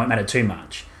that game won't matter too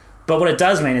much. But what it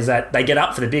does mean is that they get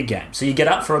up for the big game. So you get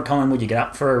up for a Collingwood, you get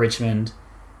up for a Richmond,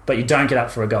 but you don't get up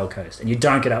for a Gold Coast, and you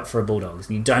don't get up for a Bulldogs,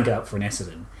 and you don't get up for an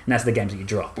Essendon. And that's the games that you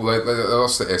drop. Well, they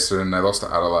lost to Essendon, they lost to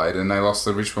Adelaide, and they lost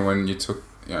to Richmond when you took,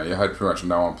 you had pretty much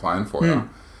no one playing for you.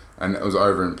 And it was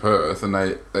over in Perth, and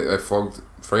they flogged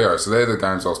Freo. So they're the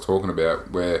games I was talking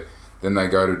about, where then they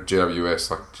go to GWS.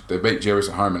 Like, they beat GWS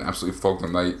at home and absolutely flogged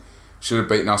them. They should have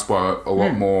beaten us by a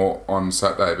lot more on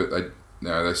Saturday, but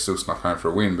they still snuck home for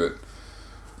a win. But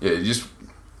yeah, you just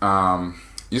got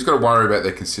to worry about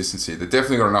their consistency. They've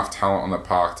definitely got enough talent on the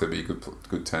park to be a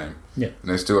good team. Yeah,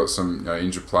 and they've still got some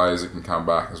injured players that can come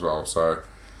back as well. So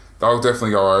they'll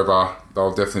definitely go over.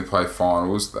 They'll definitely play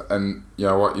finals, and you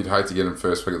know what? You'd hate to get them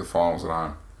first week of the finals at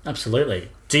home. Absolutely.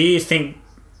 Do you think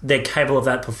they're capable of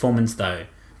that performance, though?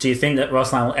 Do you think that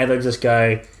Ross Lyon will ever just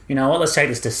go, you know what, let's take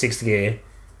this to 6th gear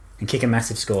and kick a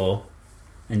massive score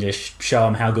and just show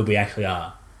them how good we actually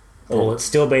are? Or will it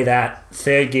still be that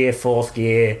 3rd gear, 4th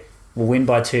gear, we'll win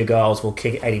by 2 goals, we'll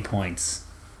kick 80 points,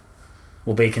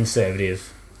 we'll be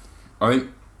conservative? I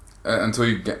think until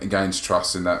he gains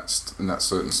trust in that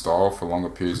certain style for longer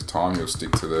periods of time, he'll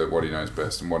stick to what he knows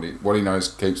best, and what he knows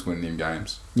keeps winning him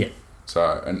games. Yeah.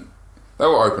 So, and they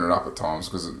will open it up at times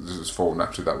because it just falls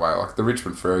naturally that way. Like the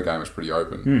Richmond Freo game was pretty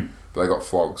open, but they got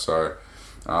flogged. So,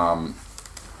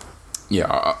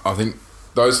 yeah, I think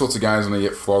those sorts of games when they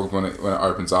get flogged, when it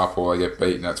opens up or they get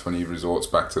beaten, that's when he resorts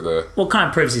back to the... Well, kind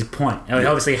of proves his point. He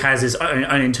obviously has his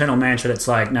own internal mantra that's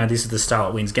like, no, this is the style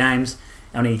that wins games.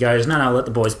 And when he goes, no, let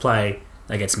the boys play,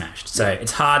 they get smashed. So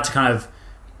it's hard to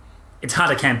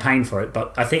campaign for it,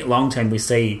 but I think long term we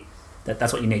see that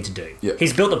that's what you need to do. Yeah.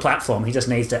 He's built the platform. He just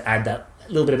needs to add that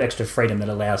little bit of extra freedom that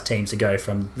allows teams to go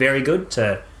from very good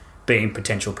to being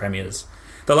potential premiers.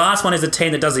 The last one is a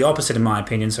team that does the opposite, in my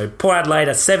opinion. So Port Adelaide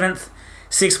are 7th,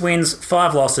 6 wins,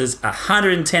 5 losses,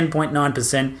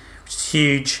 110.9%, which is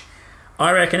huge.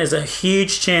 I reckon there's a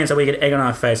huge chance that we get egg on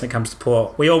our face when it comes to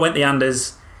Port. We all went the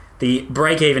unders. The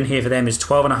break-even here for them is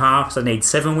 12.5, so they need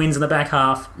 7 wins in the back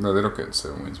half. No, they're not getting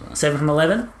 7 wins, man. 7 from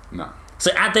 11? No.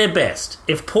 So at their best,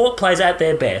 if Port plays at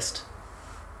their best,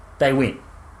 they win.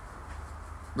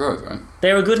 No, they don't.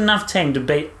 They're a good enough team to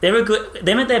beat... Them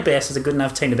at their best is a good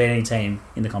enough team to beat any team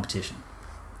in the competition.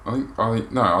 I think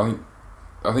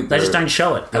They just don't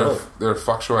show it at all. They're a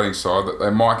fluctuating side that they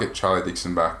might get Charlie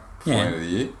Dixon back for the end of the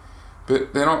year,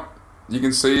 but they're not. You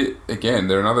can see it again.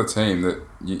 They're another team that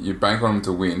you bank on them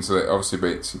to win. So they obviously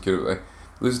beat St Kilda. They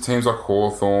lose to teams like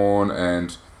Hawthorn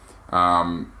and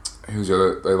who's the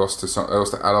other? They lost to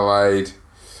Adelaide.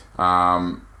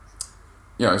 So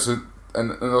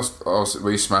and obviously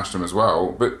we smashed them as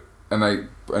well.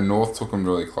 And North took them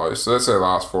really close. So that's their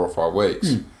last 4 or 5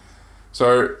 weeks.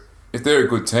 So if they're a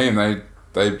good team,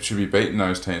 they should be beating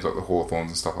those teams like the Hawthorns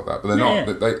and stuff like that. But they're not.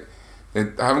 They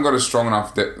haven't got a strong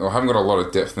enough depth, or haven't got a lot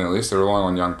of depth in their list. They're relying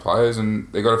on young players, and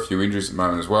they've got a few injuries at the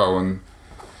moment as well. And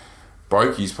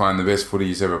Bokey's playing the best footy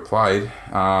he's ever played.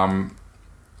 They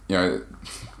got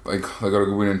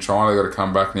to win in China. They got to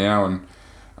come back now, and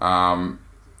I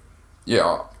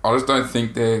just don't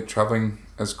think they're travelling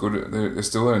as good. They're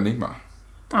still an enigma.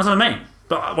 That's what I mean.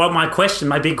 But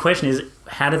my big question is,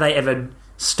 how do they ever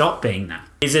stop being that?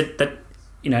 Is it that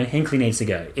Hinkley needs to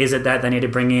go? Is it that they need to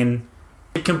bring in?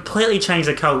 To completely change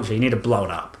the culture, you need to blow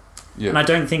it up. Yeah. And I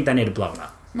don't think they need to blow it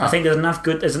up. No. I think there's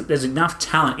enough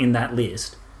talent in that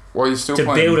list build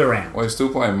around. While you're still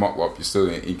playing mop-wop, you're still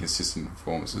in inconsistent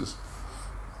performances.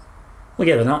 Well,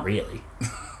 yeah, they're not really.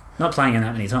 Not playing him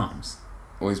that many times.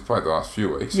 Well, he's played the last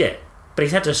few weeks. Yeah, but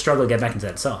he's had to struggle to get back into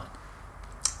that side.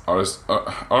 I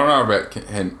don't know about Kenny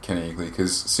Hinkley,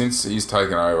 because since he's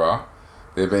taken over,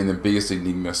 they've been the biggest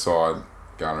enigma side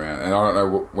going around, and I don't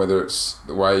know whether it's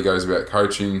the way he goes about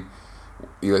coaching,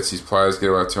 he lets his players get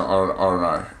away to him. I don't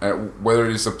know, and whether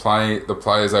it is the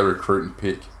players they recruit and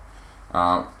pick.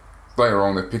 Don't get me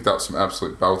wrong, they've picked up some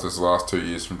absolute belters the last 2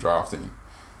 years from drafting,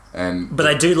 but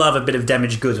they do love a bit of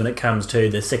damaged goods when it comes to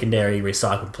the secondary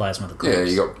recycled players from other clubs. Yeah,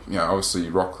 you got obviously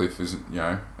Rockcliffe is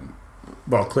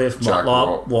Rockcliffe,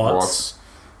 Motlop, Watts.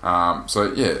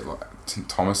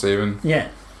 Thomas even. Yeah.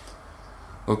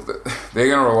 Look, they're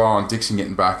going to rely on Dixon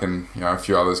getting back and a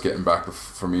few others getting back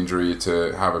from injury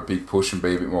to have a big push and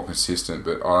be a bit more consistent.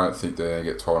 But I don't think they're going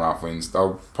to get 12.5 wins.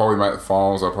 They'll probably make the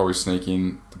finals. They'll probably sneak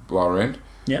in the lower end.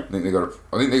 Yeah. I think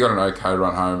they got an okay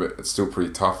run home, but it's still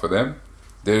pretty tough for them.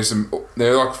 They're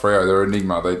like Freo. They're an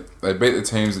enigma. They beat the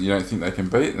teams that you don't think they can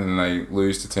beat, and then they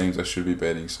lose to teams they should be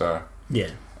beating. So yeah.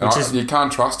 You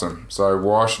can't trust them. So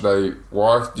why should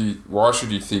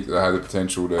you think that they have the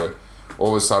potential to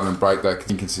all of a sudden break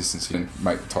that inconsistency and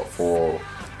make the top 4 or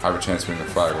have a chance of winning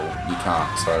the flag? Well, you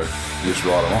can't. So you just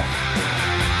write them off.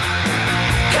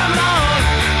 Come on.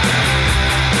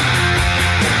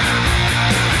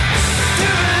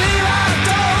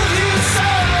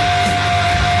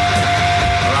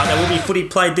 There will be footy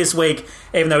played this week,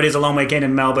 even though it is a long weekend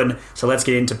in Melbourne. So let's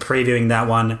get into previewing that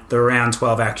one, the round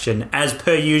 12 action. As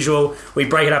per usual, we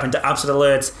break it up into upset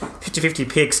alerts,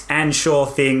 50-50 picks, and sure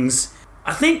things.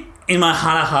 I think in my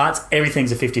heart of hearts,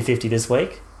 everything's a 50-50 this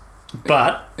week.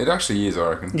 But it actually is, I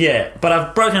reckon. Yeah, but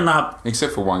I've broken it up.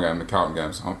 Except for one game, the Carlton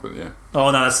game's not, but yeah.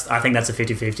 Oh, no, I think that's a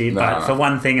 50-50, but for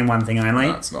one thing and one thing only.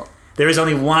 No, it's not. There is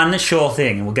only one sure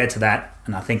thing, and we'll get to that,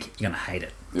 and I think you're going to hate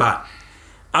it. Yeah. But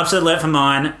upset alert for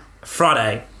mine,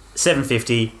 Friday,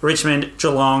 7:50, Richmond,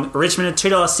 Geelong. Richmond at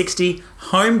 $2.60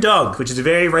 home dog, which is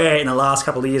very rare in the last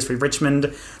couple of years for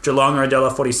Richmond. Geelong are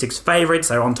 $1.46 favourites.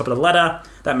 They're on top of the ladder.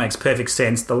 That makes perfect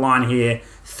sense. The line here,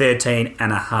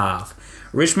 13.5.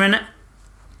 Richmond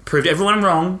proved everyone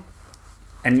wrong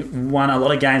and won a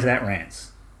lot of games without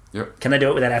Rance. Yep. Can they do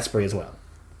it without Asprey as well?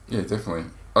 Yeah, definitely.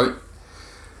 The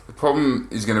problem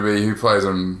is going to be who plays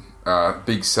on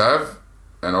Big Sav.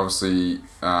 and obviously,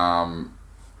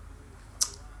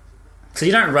 So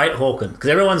you don't rate Hawkins because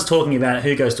everyone's talking about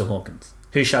who goes to Hawkins,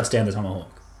 who shuts down the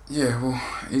Tomahawk. yeah, well,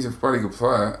 he's a bloody good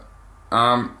player.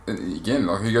 And again,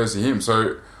 like, who goes to him?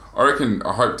 So I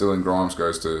hope Dylan Grimes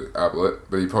goes to Ablett,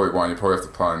 but he probably won't. He probably have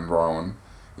to play in Rowan.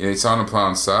 You need someone to play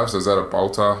on Sav, so is that a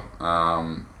bolter?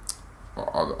 I'm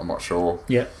not sure.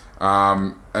 Yeah.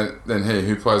 And then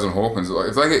who plays on Hawkins? Like,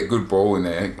 if they get good ball in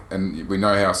there, and we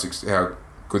know how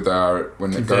good they are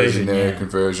when it goes in there,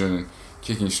 conversion and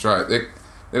kicking straight,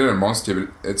 they're a monster.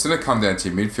 But it's going to come down to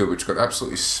your midfield, which got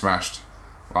absolutely smashed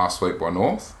last week by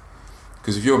North.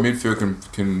 Because if your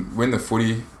midfield can win the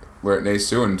footy where it needs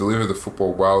to and deliver the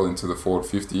football well into the forward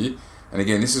 50, and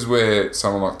again, this is where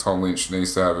someone like Tom Lynch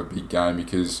needs to have a big game,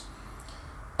 because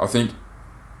I think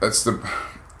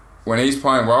when he's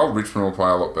playing well, Richmond will play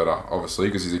a lot better, obviously,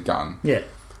 because he's a gun. Yeah.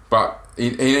 But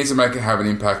he needs to have an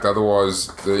impact, otherwise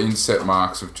the inset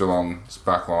marks of Geelong's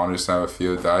back line just have a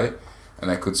field day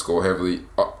and they could score heavily.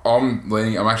 I'm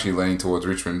actually leaning towards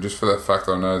Richmond just for the fact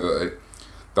that I know that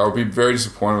they'll be very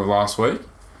disappointed with last week.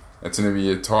 It's going to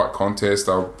be a tight contest.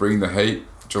 They'll bring the heat.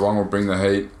 Geelong will bring the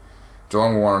heat.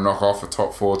 Geelong will want to knock off a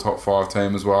top 4, top 5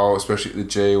 team as well, especially at the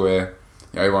G, where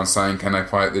everyone's saying, can they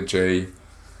play at the G?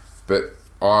 But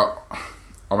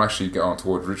I'm actually going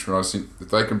towards Richmond. I just think if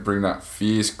they can bring that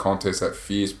fierce contest, that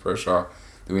fierce pressure,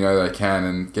 that we know they can,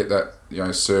 and get that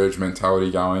surge mentality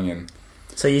going. And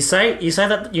so you say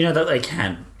that that they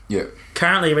can. Yeah.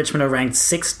 Currently, Richmond are ranked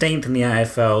 16th in the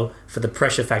AFL for the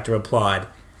pressure factor applied.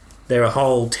 They're a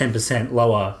whole 10%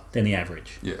 lower than the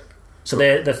average. Yeah. So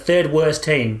they're the third worst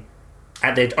team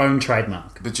at their own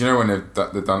trademark. But when they've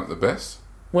done it the best?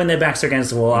 When their backs are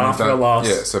against the wall after a loss.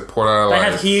 Yeah, so Port Adelaide,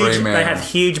 they have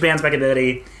huge bounce back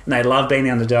ability, and they love being the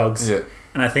underdogs. Yeah.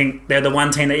 And I think they're the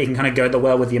one team that you can kind of go the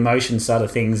well with the emotion side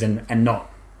of things and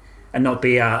not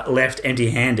be left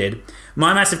empty-handed.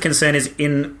 My massive concern is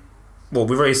we've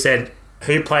already said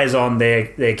who plays on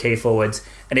their key forwards,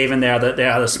 and even there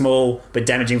are the small but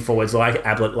damaging forwards like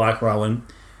Ablett, like Rowan.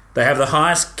 They have the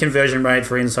highest conversion rate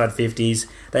for inside 50s.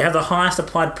 They have the highest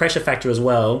applied pressure factor as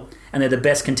well, and they're the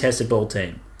best contested ball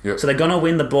team. Yep. So they're going to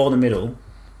win the ball in the middle,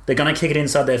 they're going to kick it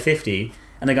inside their 50,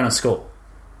 and they're going to score.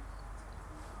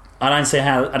 I don't see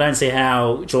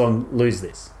how Geelong lose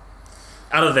this,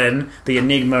 other than the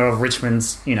enigma of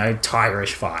Richmond's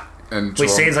tigerish fight, and which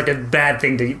seems like a bad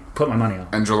thing to put my money on.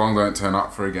 And Geelong don't turn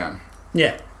up for a game.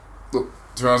 Yeah. Look,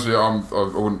 to be honest with you,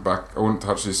 I wouldn't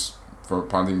touch this from a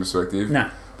punting perspective. No.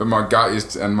 But my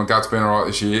gut's been alright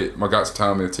this year. My gut's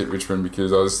telling me to tip Richmond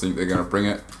because I just think they're going to bring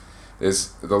it.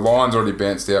 The line's already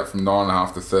bounced out from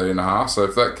 9.5 to 30.5. So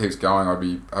if that keeps going, I'd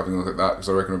be having a look at that because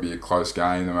I reckon it'll be a close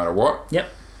game no matter what. Yep.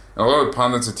 And a lot of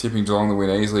pundits are tipping Geelong to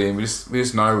win easily, and we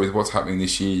just know with what's happening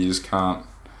this year, you just can't.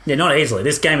 Yeah, not easily.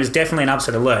 This game is definitely an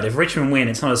upset alert. If Richmond win,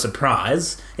 it's not a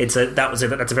surprise. That's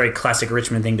a very classic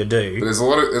Richmond thing to do. But there's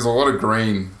a lot of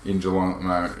green in Geelong at the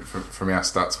moment from our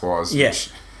stats wise. Yeah.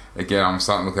 Which, again, I'm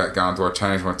starting to look at going, do I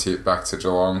change my tip back to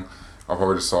Geelong? I'll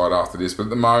probably decide after this. But at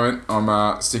the moment,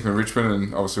 I'm sticking with Richmond,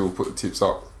 and obviously we'll put the tips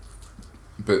up.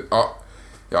 But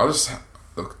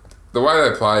look, the way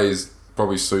they play is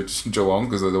probably suits Geelong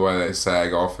because of the way they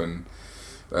sag off and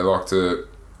they like to.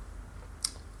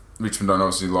 Richmond don't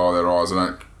obviously lower their eyes. They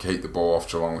don't keep the ball off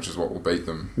Geelong, which is what will beat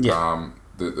them. Yeah.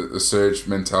 The surge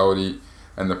mentality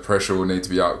and the pressure will need to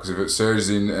be up because if it surges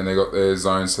in and they got their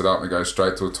zone set up and go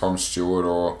straight to a Tom Stewart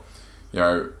or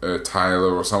a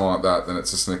Taylor or someone like that, then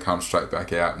it's just going to come straight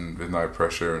back out and with no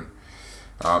pressure. And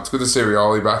it's good to see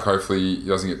Rioli back. Hopefully he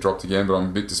doesn't get dropped again, but I'm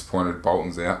a bit disappointed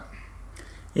Bolton's out.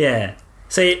 Yeah.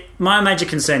 See, my major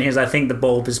concern here is I think the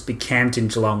ball has been camped in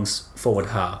Geelong's forward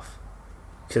half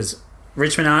because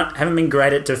Richmond haven't been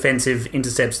great at defensive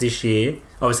intercepts this year.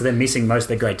 Obviously, they're missing most of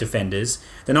their great defenders.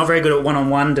 They're not very good at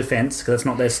one-on-one defence because that's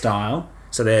not their style.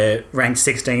 So they're ranked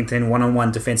 16th in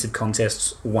one-on-one defensive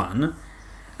contests 1.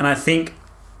 And I think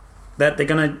that they're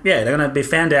gonna be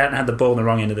found out and have the ball in the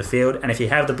wrong end of the field. And if you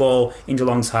have the ball in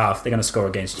Geelong's half, they're going to score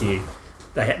against you.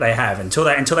 They have until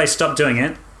they stop doing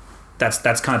it.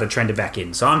 That's kind of the trend to back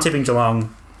in. So I'm tipping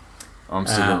Geelong. I'm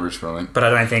still going Richmond, I think. But I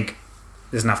don't think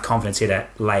there's enough confidence here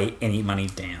to lay any money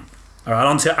down. All right,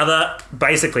 on to other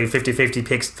basically 50-50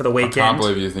 picks for the weekend. I can't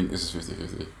believe you think this is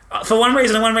 50-50. For one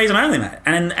reason and one reason only, mate.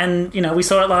 And we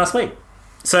saw it last week.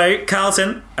 So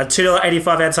Carlton are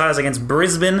 $2.85 outsiders against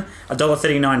Brisbane,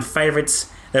 $1.39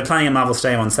 favourites. They're playing at Marvel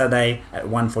Stadium on Saturday at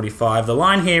 1:45. The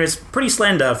line here is pretty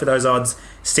slender for those odds,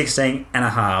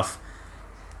 16.5.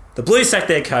 The Blues sack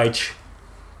their coach.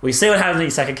 We see what happens when you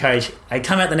sack a coach. They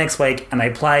come out the next week and they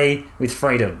play with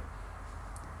freedom.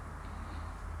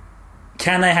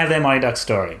 Can they have their Mighty Ducks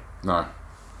story? No.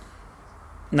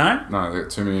 No? No, they've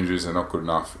got too many injuries. They're not good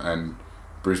enough. And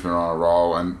Brisbane are on a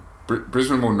roll. And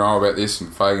Brisbane will know about this.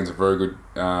 And Fagan's a very good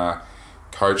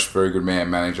coach, very good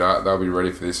manager. They'll be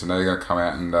ready for this. And they're going to come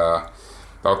out and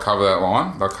they'll cover that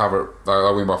line.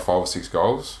 They'll win by 5 or 6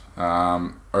 goals.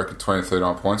 I reckon 20 to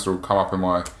 39 points. It'll come up in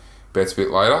my bets a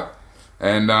bit later.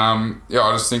 And I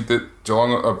just think that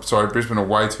Brisbane are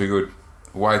way too good.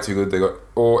 Way too good. They got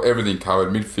everything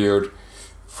covered. Midfield,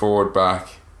 forward, back,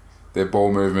 their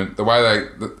ball movement. The way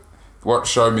what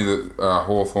showed me that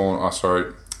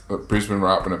that Brisbane were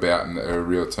up and about and they're a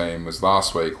real team was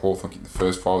last week. Hawthorn kicked the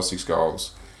first 5 or 6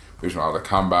 goals. Brisbane were able to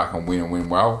come back and win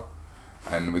well,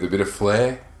 and with a bit of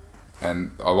flair.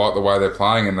 And I like the way they're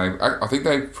playing. And I think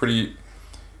they pretty.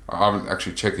 I haven't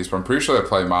actually checked this, but I'm pretty sure they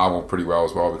play Marvel pretty well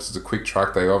as well because it's a quick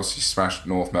track. They obviously smashed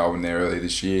North Melbourne there earlier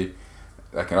this year.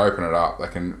 They can open it up.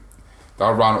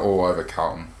 They'll run all over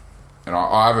Carlton, and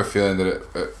I have a feeling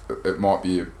that it might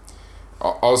be.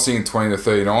 I was thinking 20 to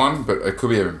 39, but it could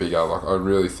be even bigger. I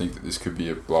really think that this could be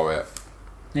a blowout.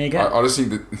 There you go. I just think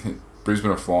that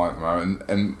Brisbane are flying at the moment,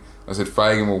 and I said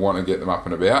Fagan will want to get them up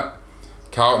and about.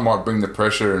 Carlton might bring the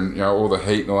pressure and all the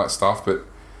heat and all that stuff, but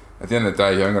at the end of the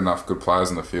day, you haven't got enough good players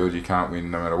on the field. You can't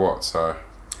win no matter what. So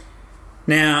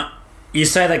now, you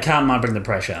say that Carlton might bring the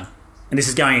pressure, and this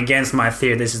is going against my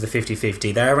theory. This is the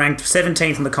 50-50. They are ranked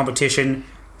 17th in the competition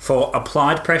for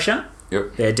applied pressure.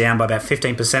 Yep. They're down by about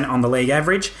 15% on the league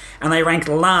average, and they ranked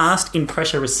last in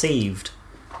pressure received.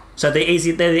 So they're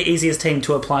the easiest team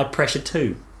to apply pressure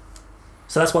to.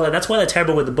 So that's why they're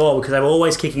terrible with the ball, because they were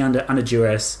always kicking under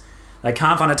duress. They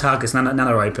can't find a target, none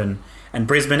are open. And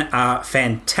Brisbane are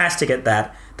fantastic at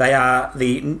that. They are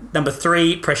the number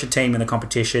 3 pressure team in the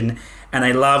competition, and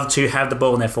they love to have the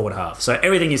ball in their forward half. So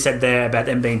everything you said there about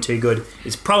them being too good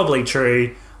is probably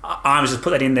true. I was just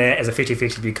put that in there as a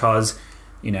 50-50 because,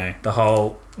 the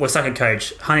whole, we're stuck at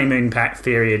coach, honeymoon pack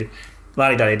period,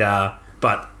 la-di-da-di-da.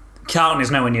 But Carlton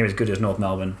is nowhere near as good as North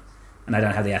Melbourne, and they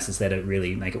don't have the assets there to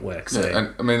really make it work. So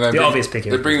and I mean, obvious pick.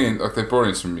 They brought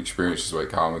in some experience this week,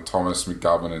 Carlton, with Thomas,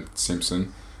 McGovern, and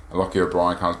Simpson. And Lockie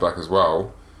O'Brien comes back as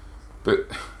well. But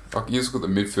you just look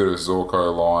at the midfielders,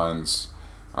 Zorko, Lyons,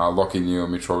 Lockie Neal,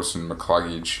 Mitch Robertson,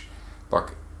 McCluggage,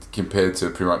 compared to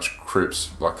pretty much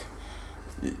Cripps.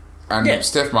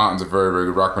 Steph Martin's a very, very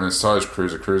good ruckman, and so is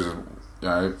Cruiser. Cruiser,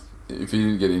 if he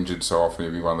didn't get injured so often,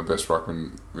 he'd be one of the best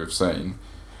ruckmen we've seen.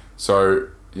 So,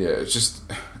 it's just...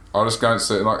 I just go and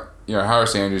say,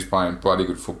 Harris Andrews playing bloody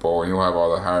good football, and he'll have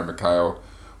either Harry McHale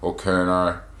or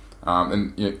Kerno.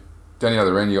 Down the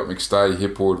other end, you got McStay,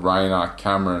 Hipwood, Rayner,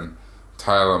 Cameron,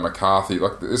 Taylor, McCarthy.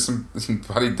 There's some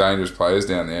bloody dangerous players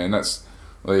down there, and that's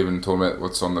not even talking about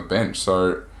what's on the bench.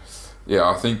 So,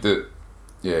 I think that,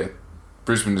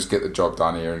 Brisbane just get the job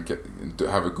done here and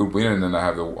have a good win, and then they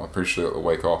have I'm pretty sure the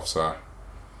week off. So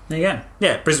there you go.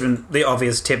 Yeah, Brisbane, the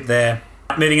obvious tip there.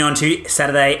 Moving on to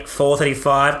Saturday,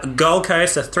 4:35. Gold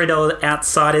Coast are $3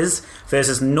 outsiders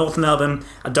versus North Melbourne,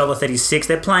 $1.36.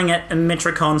 They're playing at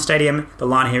Metricon Stadium. The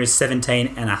line here is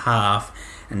 17.5.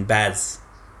 And Baz,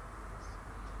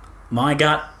 my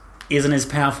gut isn't as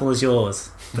powerful as yours,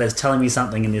 but it's telling me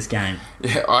something in this game.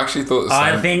 Yeah, I actually thought the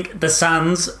same. I think the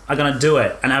Suns are going to do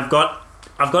it, and I've got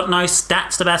no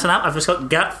stats to back it up. I've just got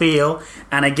gut feel.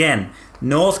 And again,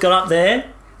 North got up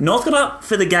there. North got up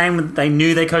for the game when they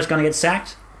knew their coach was going to get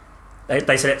sacked.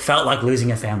 They said it felt like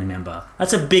losing a family member.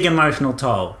 That's a big emotional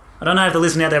toll. I don't know if the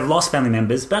listeners out there have lost family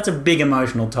members, but that's a big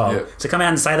emotional toll. Yep. So come out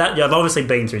and say that. I've obviously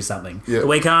been through something. Yep. The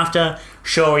week after,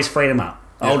 sure, he's freed him up.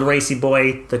 Yep. Old Reese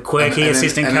boy, the quirky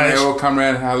assistant coach. And they all come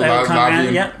around. Love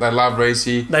him. Yep. They love Reese.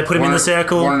 They put him in the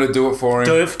circle. Wanted to do it for him.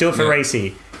 Do it for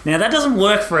Reese. Now, that doesn't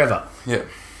work forever. Yeah.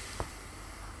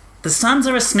 The Suns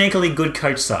are a sneakily good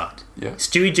coach side. Yeah.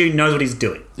 Stewie Jew knows what he's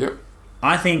doing. Yep.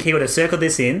 I think he would have circled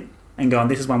this in and gone,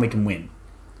 this is one we can win.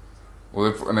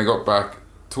 Well, and they got back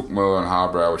Took Miller and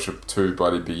Harbrow, which are 2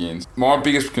 bloody big ins. My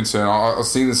biggest concern, I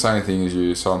was thinking the same thing as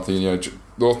you, so I'm thinking,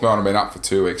 North Melbourne have been up for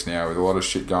 2 weeks now with a lot of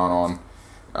shit going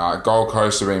on. Gold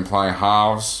Coast have been playing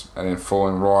halves and then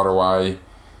falling right away.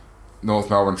 North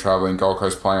Melbourne travelling, Gold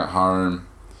Coast playing at home.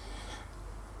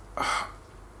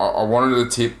 I wanted to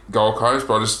tip Gold Coast,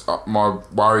 but my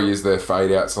worry is their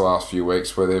fade outs the last few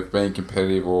weeks where they've been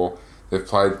competitive or they've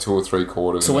played 2 or 3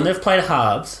 quarters. So when they've played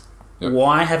halves, yep.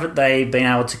 Why haven't they been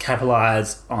able to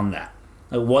capitalise on that?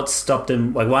 What stopped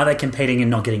them? Why are they competing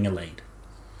and not getting a lead?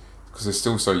 Because they're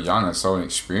still so young and so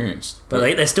inexperienced. But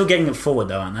they're still getting it forward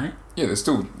though, aren't they? Yeah, they're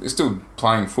still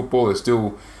playing football.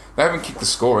 They haven't kicked the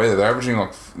score either. They're averaging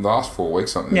the last 4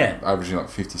 weeks something. Yeah. Averaging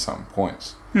 50-something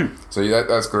points. So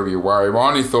that's got to be a worry. My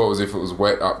only thought was if it was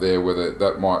wet up there, whether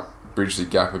that might bridge the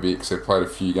gap a bit because they've played a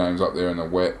few games up there in the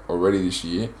wet already this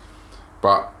year.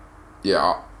 But,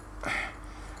 yeah,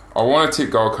 I want to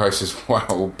tip Gold Coast as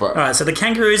well. But All right, so the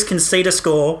Kangaroos concede a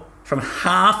score from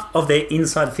half of their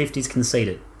inside 50s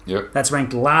conceded. Yep. That's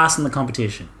ranked last in the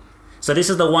competition. So this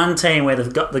is the one team where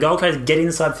the Gold Coast get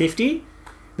inside 50.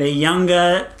 Their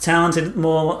younger, talented,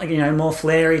 more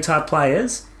flary type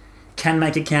players can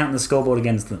make it count in the scoreboard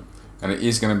against them. And it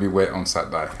is going to be wet on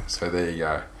Saturday. So there you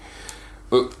go.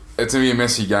 Look, it's going to be a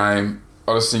messy game.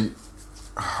 I just think...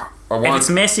 If it's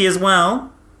messy as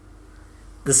well,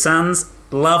 the Suns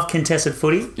love contested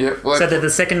footy. Yeah, well, so they're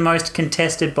the second most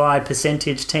contested by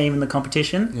percentage team in the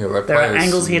competition. Yeah, well, there are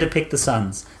angles here to pick the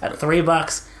Suns. At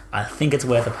 $3, I think it's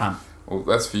worth a punt. Well,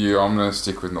 that's for you. I'm going to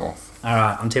stick with North. All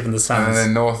right, I'm tipping the Suns. And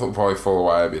then North will probably fall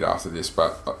away a bit after this,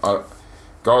 but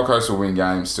Gold Coast will win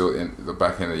games still in the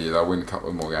back end of the year. They'll win a couple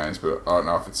of more games, but I don't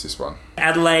know if it's this one.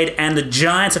 Adelaide and the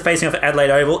Giants are facing off at Adelaide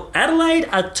Oval. Adelaide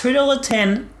are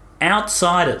 $2.10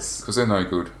 outsiders. Because they're no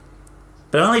good.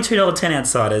 But only $2.10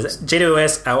 outsiders.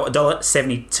 GWS are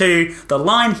 $1.72. The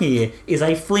line here is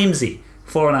a flimsy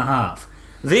 4.5.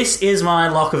 This is my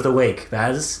lock of the week,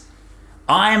 Baz.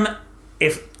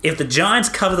 If the Giants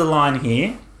cover the line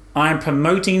here, I'm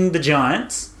promoting the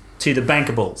Giants to the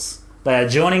Bankables. They are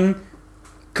joining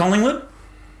Collingwood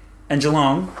and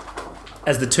Geelong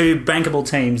as the two bankable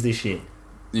teams this year.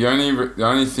 The only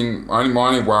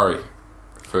worry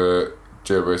for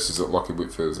GWS is that Lockie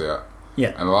Whitfield's out. Yeah.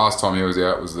 And the last time he was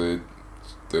out was the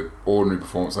ordinary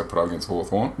performance they put up against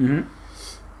Hawthorn. Mm-hmm.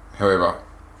 However,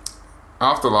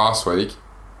 after last week,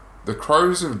 the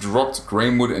Crows have dropped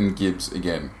Greenwood and Gibbs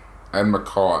again, and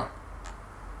Mackay.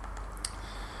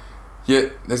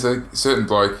 Yet there's a certain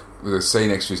bloke with a C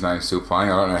next to his name still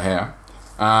playing. I don't know how.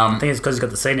 I think it's because he's got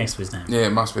the C next to his name. Yeah,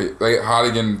 it must be. They get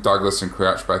Hardigan, Douglas, and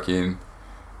Crouch back in.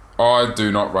 I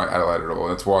do not rate Adelaide at all.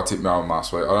 That's why I tipped Melbourne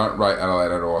last week. I don't rate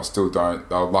Adelaide at all. I still don't.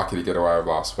 They were lucky to get away with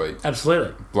last week.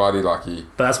 Absolutely. Bloody lucky.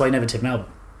 But that's why you never tip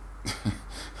Melbourne.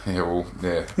 Yeah, well,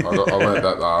 yeah. I learned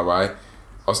that the hard way.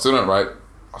 I still don't rate it.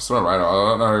 I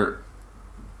don't know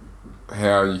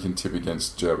how you can tip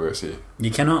against GWS here.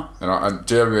 You cannot. And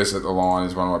GWS at the line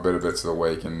is one of my better bets of the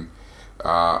week. And,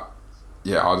 I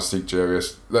just think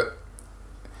GWS... That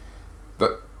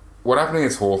what happened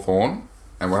against Hawthorn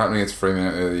and what happened against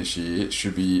Fremantle earlier this year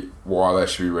should be why they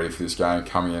should be ready for this game,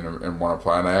 coming in and want to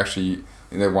play. And they actually... I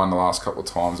think they've won the last couple of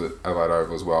times at Adelaide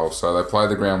Oval as well. So they played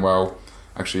the ground well.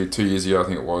 Actually, 2 years ago, I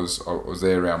think it was, I was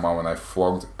there round one when they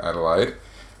flogged Adelaide.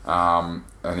 I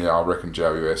reckon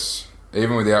GWS...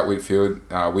 Even without Whitfield,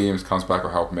 Williams comes back,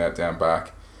 will help him out down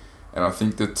back. And I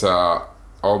think that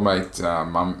old mate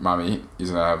Mummy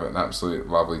is going to have an absolute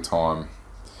lovely time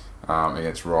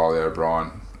against Riley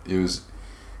O'Brien. He was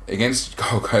against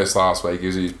Gold Coast last week. He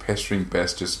was at his pestering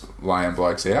best, just laying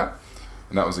blokes out.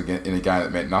 And that was in a game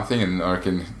that meant nothing. And I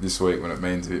reckon this week, when it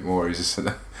means a bit more, he's just going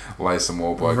to lay some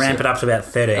more blokes Ramp out. it up to about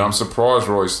 13. And I'm surprised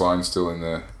Roy Sloane's still in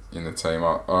the team.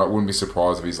 I wouldn't be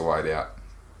surprised if he's laid out.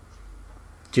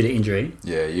 Due to injury?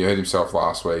 Yeah, he hurt himself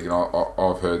last week, and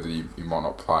I've heard that he might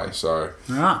not play, so...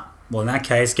 Alright. Well, in that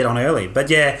case, get on early. But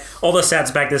yeah, all the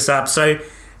stats back this up. So,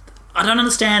 I do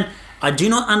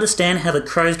not understand how the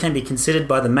Crows can be considered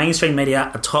by the mainstream media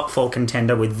a top 4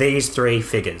 contender with these 3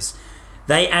 figures.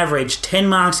 They average 10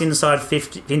 marks inside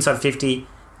 50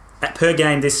 per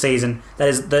game this season. That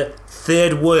is the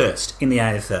 3rd worst in the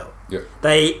AFL. Yep.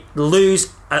 They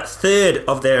lose a third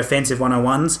of their offensive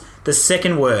 101s, the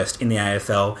 2nd worst in the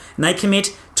AFL, and they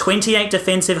commit 28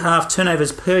 defensive half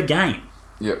turnovers per game.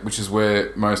 Yeah, which is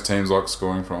where most teams like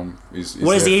scoring from.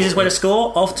 What is the easiest way to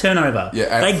score? Off turnover.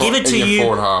 Yeah, they give it to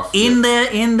you in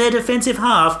their defensive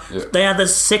half. Yeah. They are the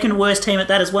 2nd worst team at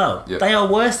that as well. Yeah. They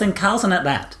are worse than Carlton at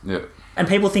that. Yeah. And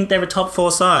people think they're a top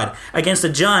 4 side. Against the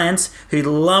Giants, who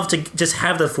love to just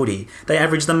have the footy. They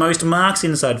average the most marks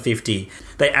inside 50.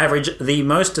 They average the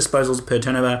most disposals per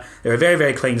turnover. They're a very,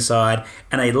 very clean side.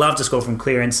 And they love to score from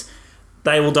clearance.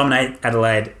 They will dominate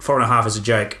Adelaide. 4.5 is a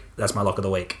joke. That's my lock of the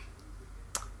week.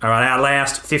 All right, our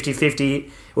last 50-50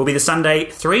 will be the Sunday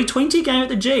 3:20 game at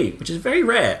the G, which is very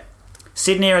rare.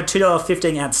 Sydney are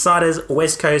 $2.15 outsiders.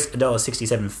 West Coast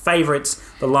 $1.67 favourites.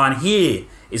 The line here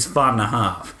is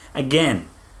 5.5. Again,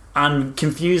 I'm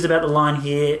confused about the line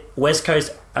here. West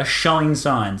Coast are showing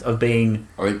signs of being...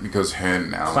 I think because Hearn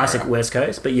and Allen classic West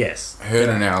Coast, but yes. Hearn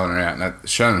and Allen are out. Now,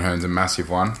 Shannon Hearn's a massive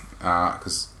one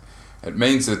because it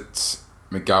means that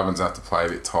McGovern's have to play a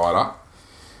bit tighter.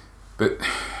 But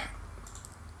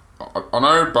I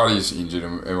know Buddy's injured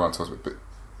and everyone talks about it, but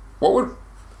what would...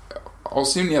 I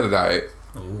was seeing the other day,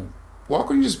 why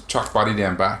couldn't you just chuck Buddy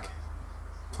down back?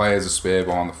 Play as a spare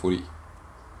behind the footy.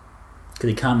 Because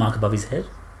he can't mark above his head?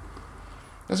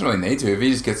 Doesn't really need to.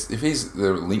 If he's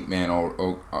the link man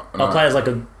or play as like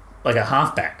a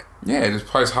halfback. Yeah, just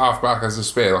plays half back as a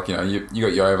spare. Like, you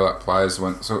got your overlap players.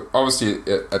 So obviously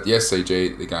at the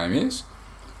SCG the game is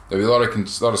there'll be a lot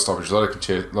of stoppage, a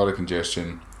lot of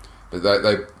congestion. But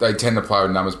they tend to play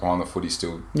with numbers behind the footy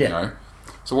still. Yeah.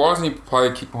 So why doesn't he play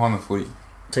a kick behind the footy?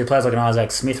 So he plays like an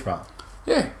Isaac Smith role.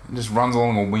 Yeah, and just runs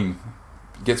along a wing,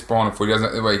 gets behind the footy.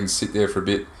 Doesn't that way he can sit there for a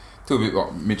bit. Do a bit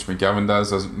like Mitch McGovern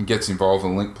does. Gets involved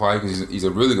in link play because he's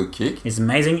a really good kick. He's an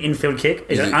amazing infield kick.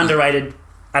 He's an underrated.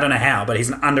 I don't know how, but he's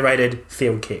an underrated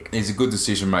field kick. He's a good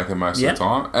decision maker most of the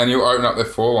time, and he'll open up their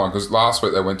forward line because last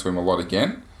week they went to him a lot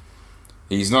again.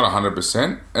 He's not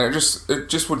 100%, and it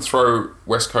just would throw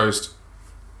West Coast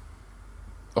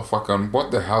off like on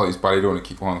what the hell is Buddy doing to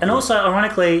kick behind the And footy? also,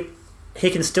 ironically, he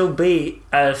can still be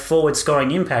a forward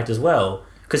scoring impact as well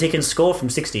because he can score from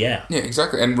 60 out. Yeah,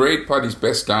 exactly. And Reid played his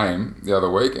best game the other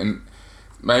week, and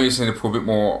maybe he's need to put a bit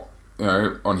more,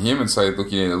 on him and say,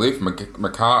 look, you need to lift.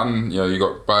 McCartan, you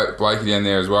got Blakey down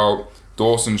there as well.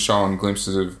 Dawson showing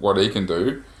glimpses of what he can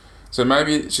do. So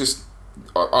maybe it's just,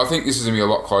 I think this is going to be a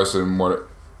lot closer than what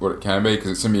it can be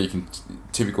because it's going to be a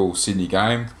typical Sydney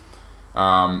game.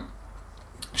 Shannon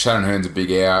Hearn's a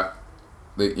big out.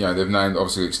 They've named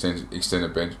obviously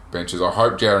extended benches. I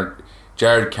hope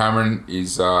Jared Cameron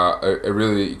is a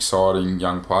really exciting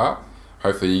young player.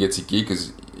 Hopefully he gets a gig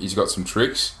because he's got some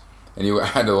tricks and he'll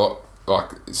add a lot.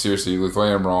 Like seriously, with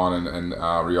Liam Ryan and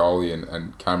Rioli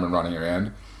and Cameron running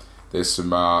around, there's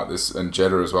some and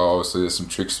Jetta as well. Obviously, there's some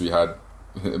tricks to be had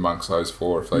amongst those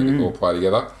four if they all play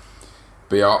together.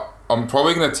 But yeah, I'm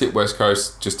probably going to tip West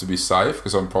Coast just to be safe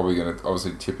because I'm probably going to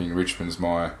obviously tipping Richmond as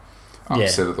my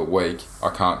upset of the week.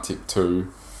 I can't tip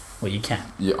two. Well, you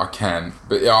can. Yeah, I can.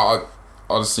 But yeah,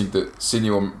 I just think that Sydney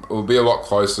will be a lot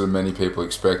closer than many people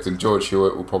expect, and George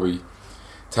Hewitt will probably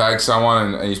tag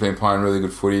someone, and he's been playing really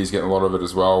good footy. He's getting a lot of it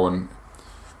as well, and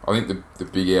I think the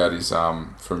big out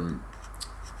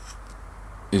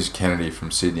is Kennedy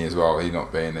from Sydney as well. He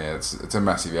not being there, it's a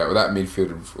massive out. With that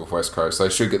midfield of West Coast, they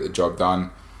should get the job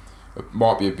done. It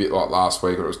might be a bit like last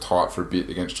week, where it was tight for a bit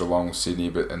against Geelong, Sydney,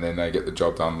 and then they get the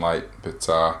job done late. But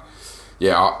I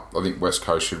think West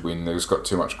Coast should win. They've just got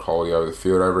too much quality over the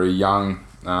field over a younger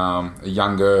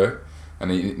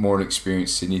and a more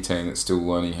experienced Sydney team that's still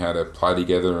learning how to play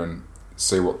together and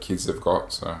see what kids they've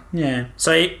got. So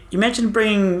you mentioned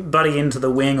bringing Buddy into the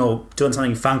wing or doing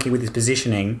something funky with his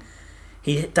positioning.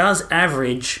 He does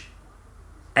average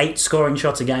 8 scoring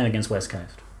shots a game against West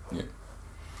Coast. Yeah.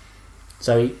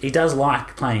 So he does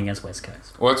like playing against West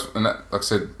Coast. Well, like I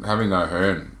said, having no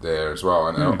Hearn there as well,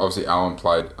 and obviously Allen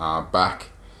played back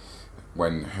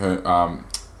when Hearn,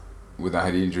 when they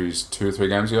had injuries 2 or 3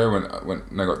 games ago when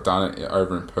they got done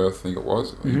over in Perth, I think it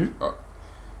was. Mm-hmm. I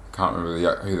can't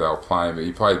remember who they were playing, but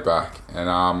he played back,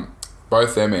 and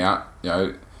both them out.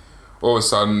 All of a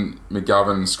sudden,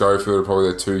 McGovern and Schofield are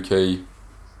probably the 2 key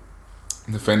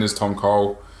defenders. Tom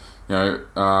Cole,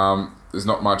 there's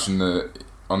not much on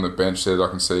the bench there that I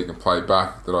can see he can play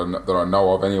back that I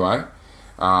know of anyway.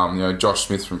 Josh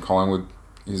Smith from Collingwood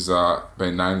is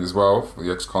been named as well for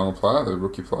the ex-Collingwood player, the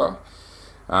rookie player.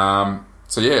 I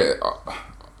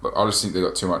just think they've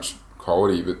got too much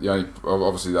quality. But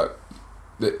obviously that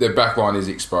their back line is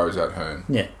exposed at Hearn.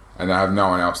 Yeah, and they have no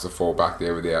one else to fall back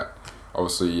there without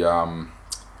obviously Allen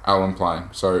playing.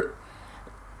 So,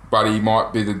 Buddy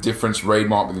might be the difference. Reid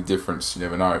might be the difference. You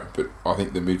never know. But I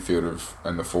think the midfield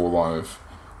and the forward line of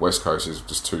West Coast is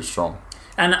just too strong.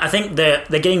 And I think they're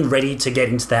getting ready to get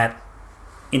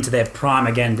into their prime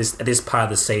again this part of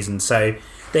the season. So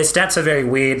their stats are very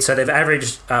weird. So they've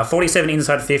averaged 47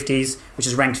 inside 50s, which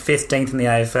is ranked 15th in the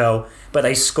AFL, but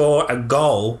they score a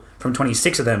goal from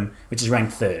 26 of them, which is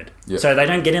ranked 3rd. Yep. So they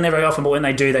don't get in there very often, but when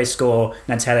they do, they score, and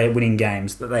that's how they're winning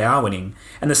games, that they are winning.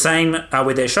 And the same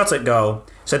with their shots at goal.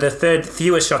 So they're 3rd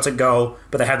fewest shots at goal,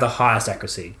 but they have the highest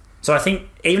accuracy. So I think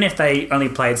even if they only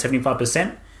played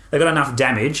 75%, they've got enough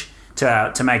damage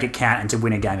to make it count and to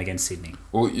win a game against Sydney.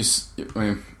 Well,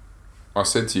 I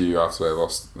said to you after they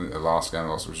lost the last game,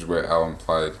 which is where Allen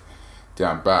played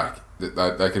down back,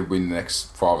 that they could win the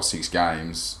next 5 or 6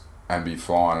 games and be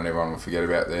fine, and everyone will forget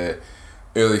about their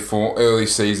early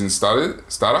season stutter.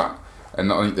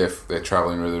 And I think they're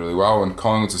travelling really, really well. And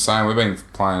Collingwood's the same. We've been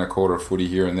playing a quarter of footy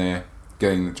here and there,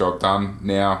 getting the job done.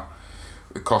 Now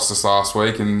it cost us last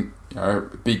week, and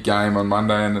big game on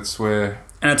Monday, and it's where.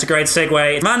 And it's a great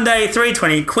segue. Monday,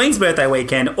 3:20, Queen's birthday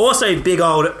weekend. Also, big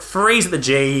old freeze at the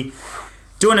G.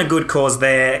 Doing a good cause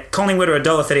there. Collingwood are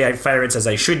 $1.38 favourites, as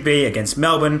they should be, against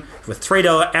Melbourne with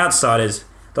 $3 outsiders.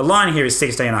 The line here is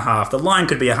 16.5. The line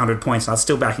could be 100 points, and I'm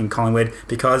still backing Collingwood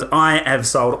because I have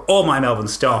sold all my Melbourne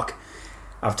stock.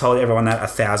 I've told everyone that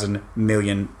 1,000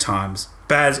 million times.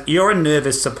 Baz, you're a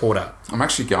nervous supporter. I'm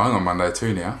actually going on Monday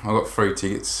too now. I got free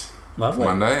tickets. Lovely.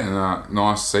 Monday and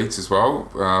nice seats as well.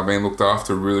 Being looked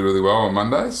after really, really well on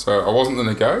Monday. So I wasn't going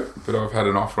to go, but I've had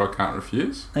an offer I can't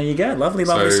refuse. There you go. Lovely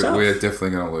stuff. So we're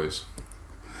definitely going to lose.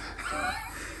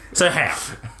 So how?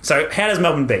 How does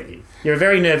Melbourne beat you? You're a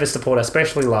very nervous supporter,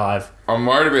 especially live. I'm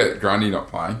worried about Grundy not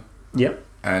playing. Yep.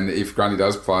 And if Grundy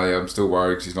does play, I'm still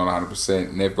worried because he's not 100%.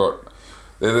 And they've got...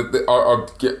 I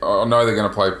know they're going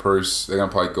to play Bruce. They're going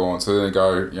to play Gawn. So they're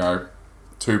going to go,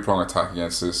 two-prong attack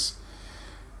against us.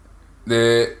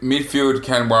 Their midfield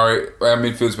can worry. Our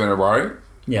midfield's been a worry.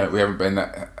 Yeah, we haven't been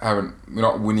that. We're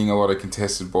not winning a lot of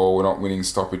contested ball. We're not winning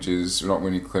stoppages. We're not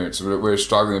winning clearance. We're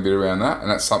struggling a bit around that,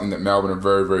 and that's something that Melbourne are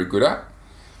very, very good at.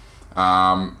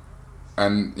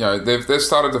 And they've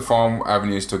started to find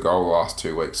avenues to goal the last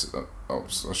 2 weeks. I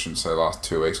shouldn't say last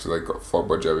 2 weeks because they got flogged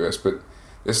by JBS, but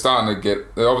they're starting to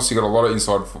get. They obviously got a lot of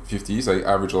inside 50s. They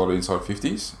average a lot of inside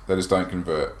 50s. They just don't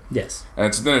convert. Yes, and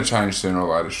it's going to change sooner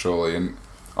or later, surely. And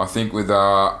I think with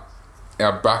our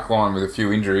back line with a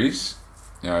few injuries,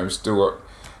 we've still got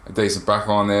a decent back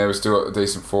line there. We've still got a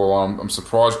decent forward line. I'm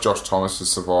surprised Josh Thomas has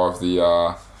survived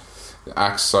the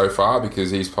axe so far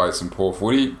because he's played some poor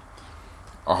footy.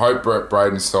 I hope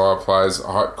Braden Steyer plays.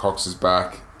 I hope Cox is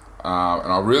back.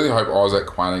 And I really hope Isaac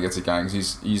Quainer gets a game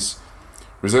because his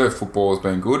reserve football has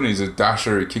been good and he's a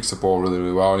dasher. He kicks the ball really,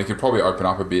 really well and he could probably open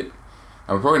up a bit.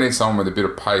 And we probably need someone with a bit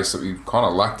of pace that we kind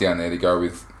of lack down there to go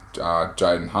with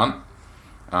Jaden Hunt.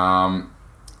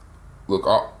 Look,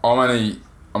 I'm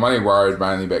only worried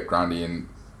mainly about Grundy and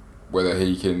whether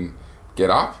he can get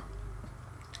up,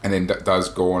 and then does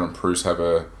Gawn and Bruce have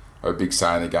a big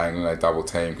say in the game when they double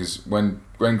team? Because when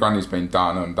Grundy's been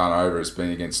done over, it's been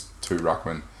against two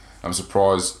ruckmen. I'm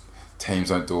surprised teams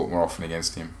don't do it more often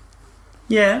against him.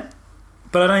 Yeah,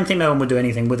 but I don't think Melbourne would do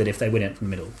anything with it if they win it from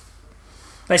the middle.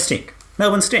 They stink.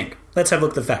 Melbourne stink. Let's have a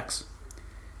look at the facts.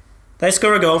 They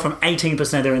score a goal from 18%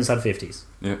 of their inside 50s.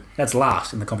 Yeah. That's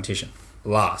last in the competition.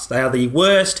 Last. They are the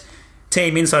worst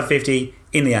team inside 50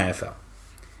 in the AFL.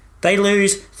 They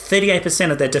lose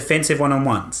 38% of their defensive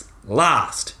one-on-ones.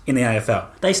 Last in the AFL.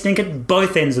 They stink at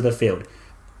both ends of the field.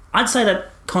 I'd say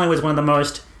that Collingwood's one of the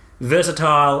most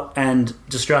versatile and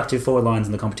destructive forward lines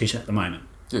in the competition at the moment.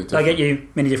 Yeah, they get you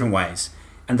many different ways.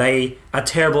 And they are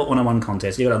terrible at one-on-one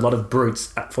contests. You've got a lot of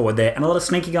brutes up forward there and a lot of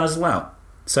sneaky guys as well.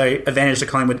 So, advantage to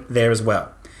Collingwood there as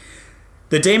well.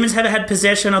 The Demons have had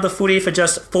possession of the footy for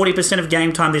just 40% of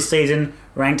game time this season,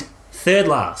 ranked third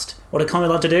last. What do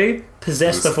Collingwood like to do?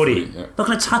 Possess the footy. Yeah. Not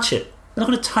going to touch it. They're not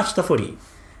going to touch the footy.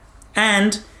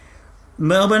 And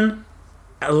Melbourne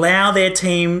allow their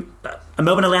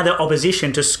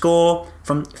opposition to score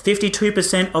from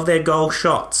 52% of their goal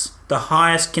shots, the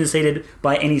highest conceded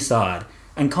by any side.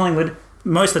 And Collingwood,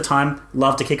 most of the time,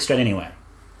 love to kick straight anyway.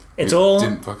 It's all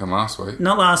didn't fucking last week.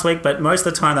 Not last week, but most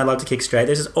of the time they love to kick straight.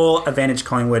 This is all advantage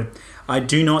Collingwood. I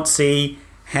do not see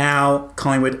how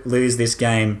Collingwood lose this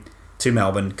game to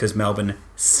Melbourne because Melbourne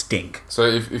stink. So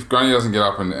if Grundy doesn't get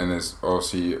up and there's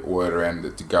obviously word around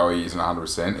that Goey isn't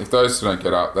 100%, if those two don't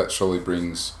get up, that surely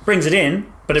brings it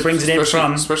in, but it brings it in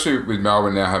from... Especially with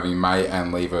Melbourne now having May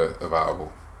and Lever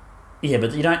available. Yeah,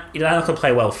 but you're not going to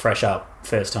play well fresh up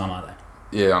first time, are they?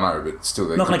 Yeah, I know, but still...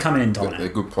 They're not going to come in and dominate. They're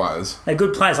good players. They're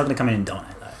good players, not going to come in and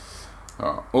dominate, though.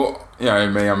 Oh, well,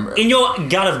 me, I'm... In your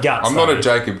gut of guts, I'm not a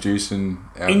Jacob Jewson...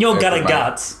 In your gut of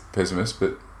guts... Pessimist,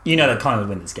 but... You know that Collingwood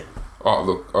win this game. Oh,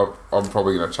 look, I'm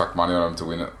probably going to chuck money on them to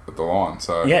win it at the line,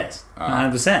 so... Yes,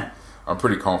 100%. I'm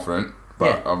pretty confident,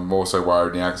 but I'm also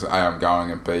worried now because A, I'm going,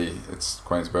 and B, it's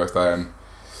Queen's birthday, and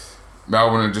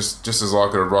Melbourne are just as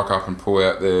likely to rock up and pull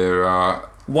out their...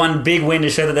 one big win to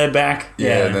show that they're back.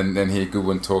 Yeah, and then hear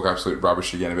Goodwin talk absolute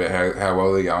rubbish again about how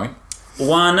well they're going.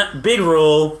 One big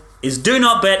rule is do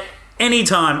not bet any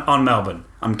time on Melbourne.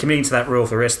 I'm committing to that rule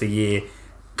for the rest of the year.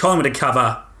 Collingwood to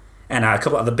cover, and a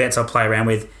couple of other bets I'll play around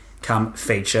with come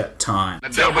feature time.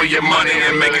 Double your money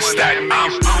and make it stack. I'm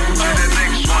on to the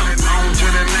next one. On to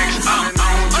the next. On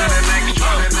to the next.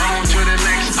 On to the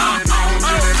next. On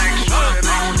to the next.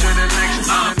 On to the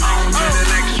next. On to the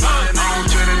next. On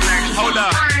to the next. Hold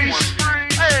up.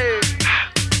 Hey.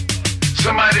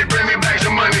 Somebody bring me back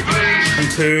some money, please.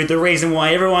 And to the reason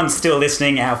why everyone's still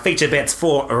listening, our feature bets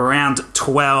for round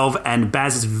 12, and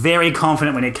Baz is very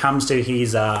confident when it comes to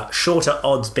his shorter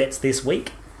odds bets this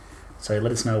week. So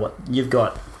let us know what you've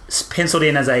got penciled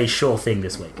in as a sure thing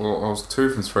this week. Well, I was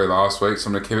 2 from 3 last week, so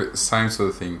I'm going to keep it the same sort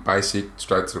of thing. Basic,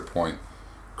 straight to the point.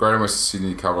 Greater Western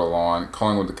Sydney to cover the line,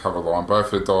 Collingwood to cover the line,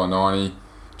 both at $1.90.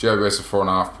 GWS at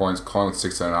 4.5 points, Collingwood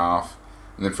 16.5.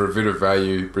 And then for a bit of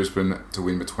value, Brisbane to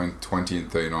win between 20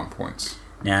 and 39 points.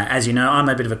 Now, as you know, I'm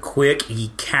a bit of a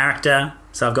quirky character,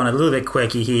 so I've gone a little bit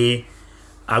quirky here.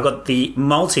 I've got the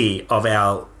multi of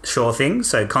our sure thing,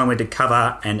 so Collingwood to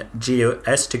cover and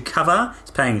GWS to cover.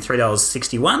 It's paying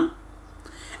 $3.61.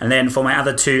 And then for my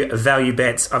other two value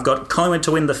bets, I've got Collingwood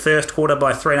to win the first quarter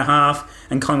by 3.5,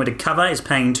 and Collingwood to cover is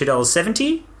paying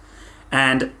 $2.70.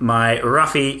 And my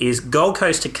roughie is Gold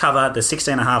Coast to cover the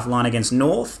 16.5 line against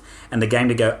North, and the game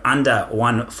to go under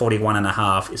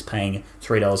 141.5 is paying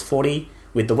 $3.40.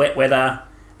 With the wet weather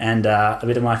and a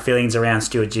bit of my feelings around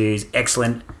Stuart Dew's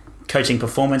excellent coaching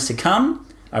performance to come,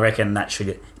 I reckon that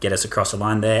should get us across the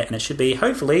line there, and it should be,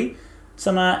 hopefully,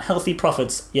 some healthy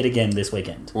profits yet again this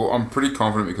weekend. Well, I'm pretty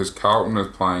confident because Carlton is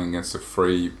playing against a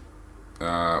free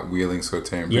wheeling sort of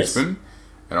team in Brisbane,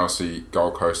 and obviously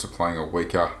Gold Coast are playing a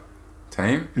weaker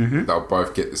team. They'll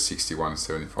both get the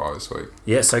 61.75 this week.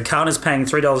 Yeah, so Carlton is paying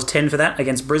 $3.10 for that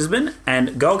against Brisbane,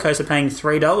 and Gold Coast are paying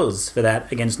 $3 for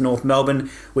that against North Melbourne,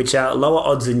 which are lower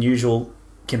odds than usual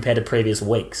compared to previous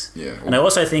weeks. Yeah. And I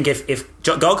also think if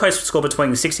Gold Coast score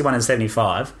between 61 and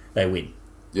 75, they win.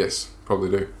 Yes,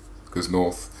 probably do. Because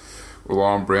North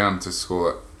rely on Brown to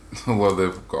score that. A lot of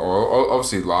their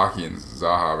obviously Larky and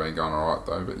Zaha have been going alright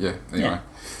though, but yeah, anyway. Yeah.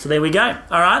 So there we go.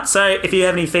 Alright, so if you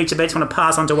have any feature bets you want to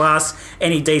pass on to us,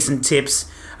 any decent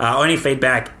tips or any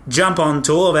feedback, jump on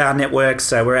to all of our networks.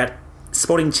 So we're at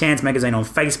Sporting Chance Magazine on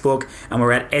Facebook, and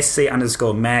we're at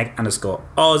SC_mag_Oz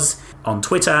on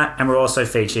Twitter, and we're also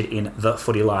featured in the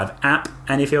Footy Live app.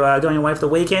 And if you are going away for the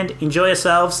weekend, enjoy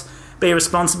yourselves, be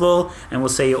responsible, and we'll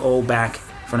see you all back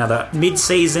for another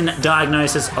mid-season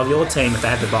diagnosis of your team if they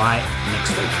have to buy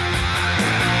next week.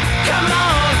 Come on!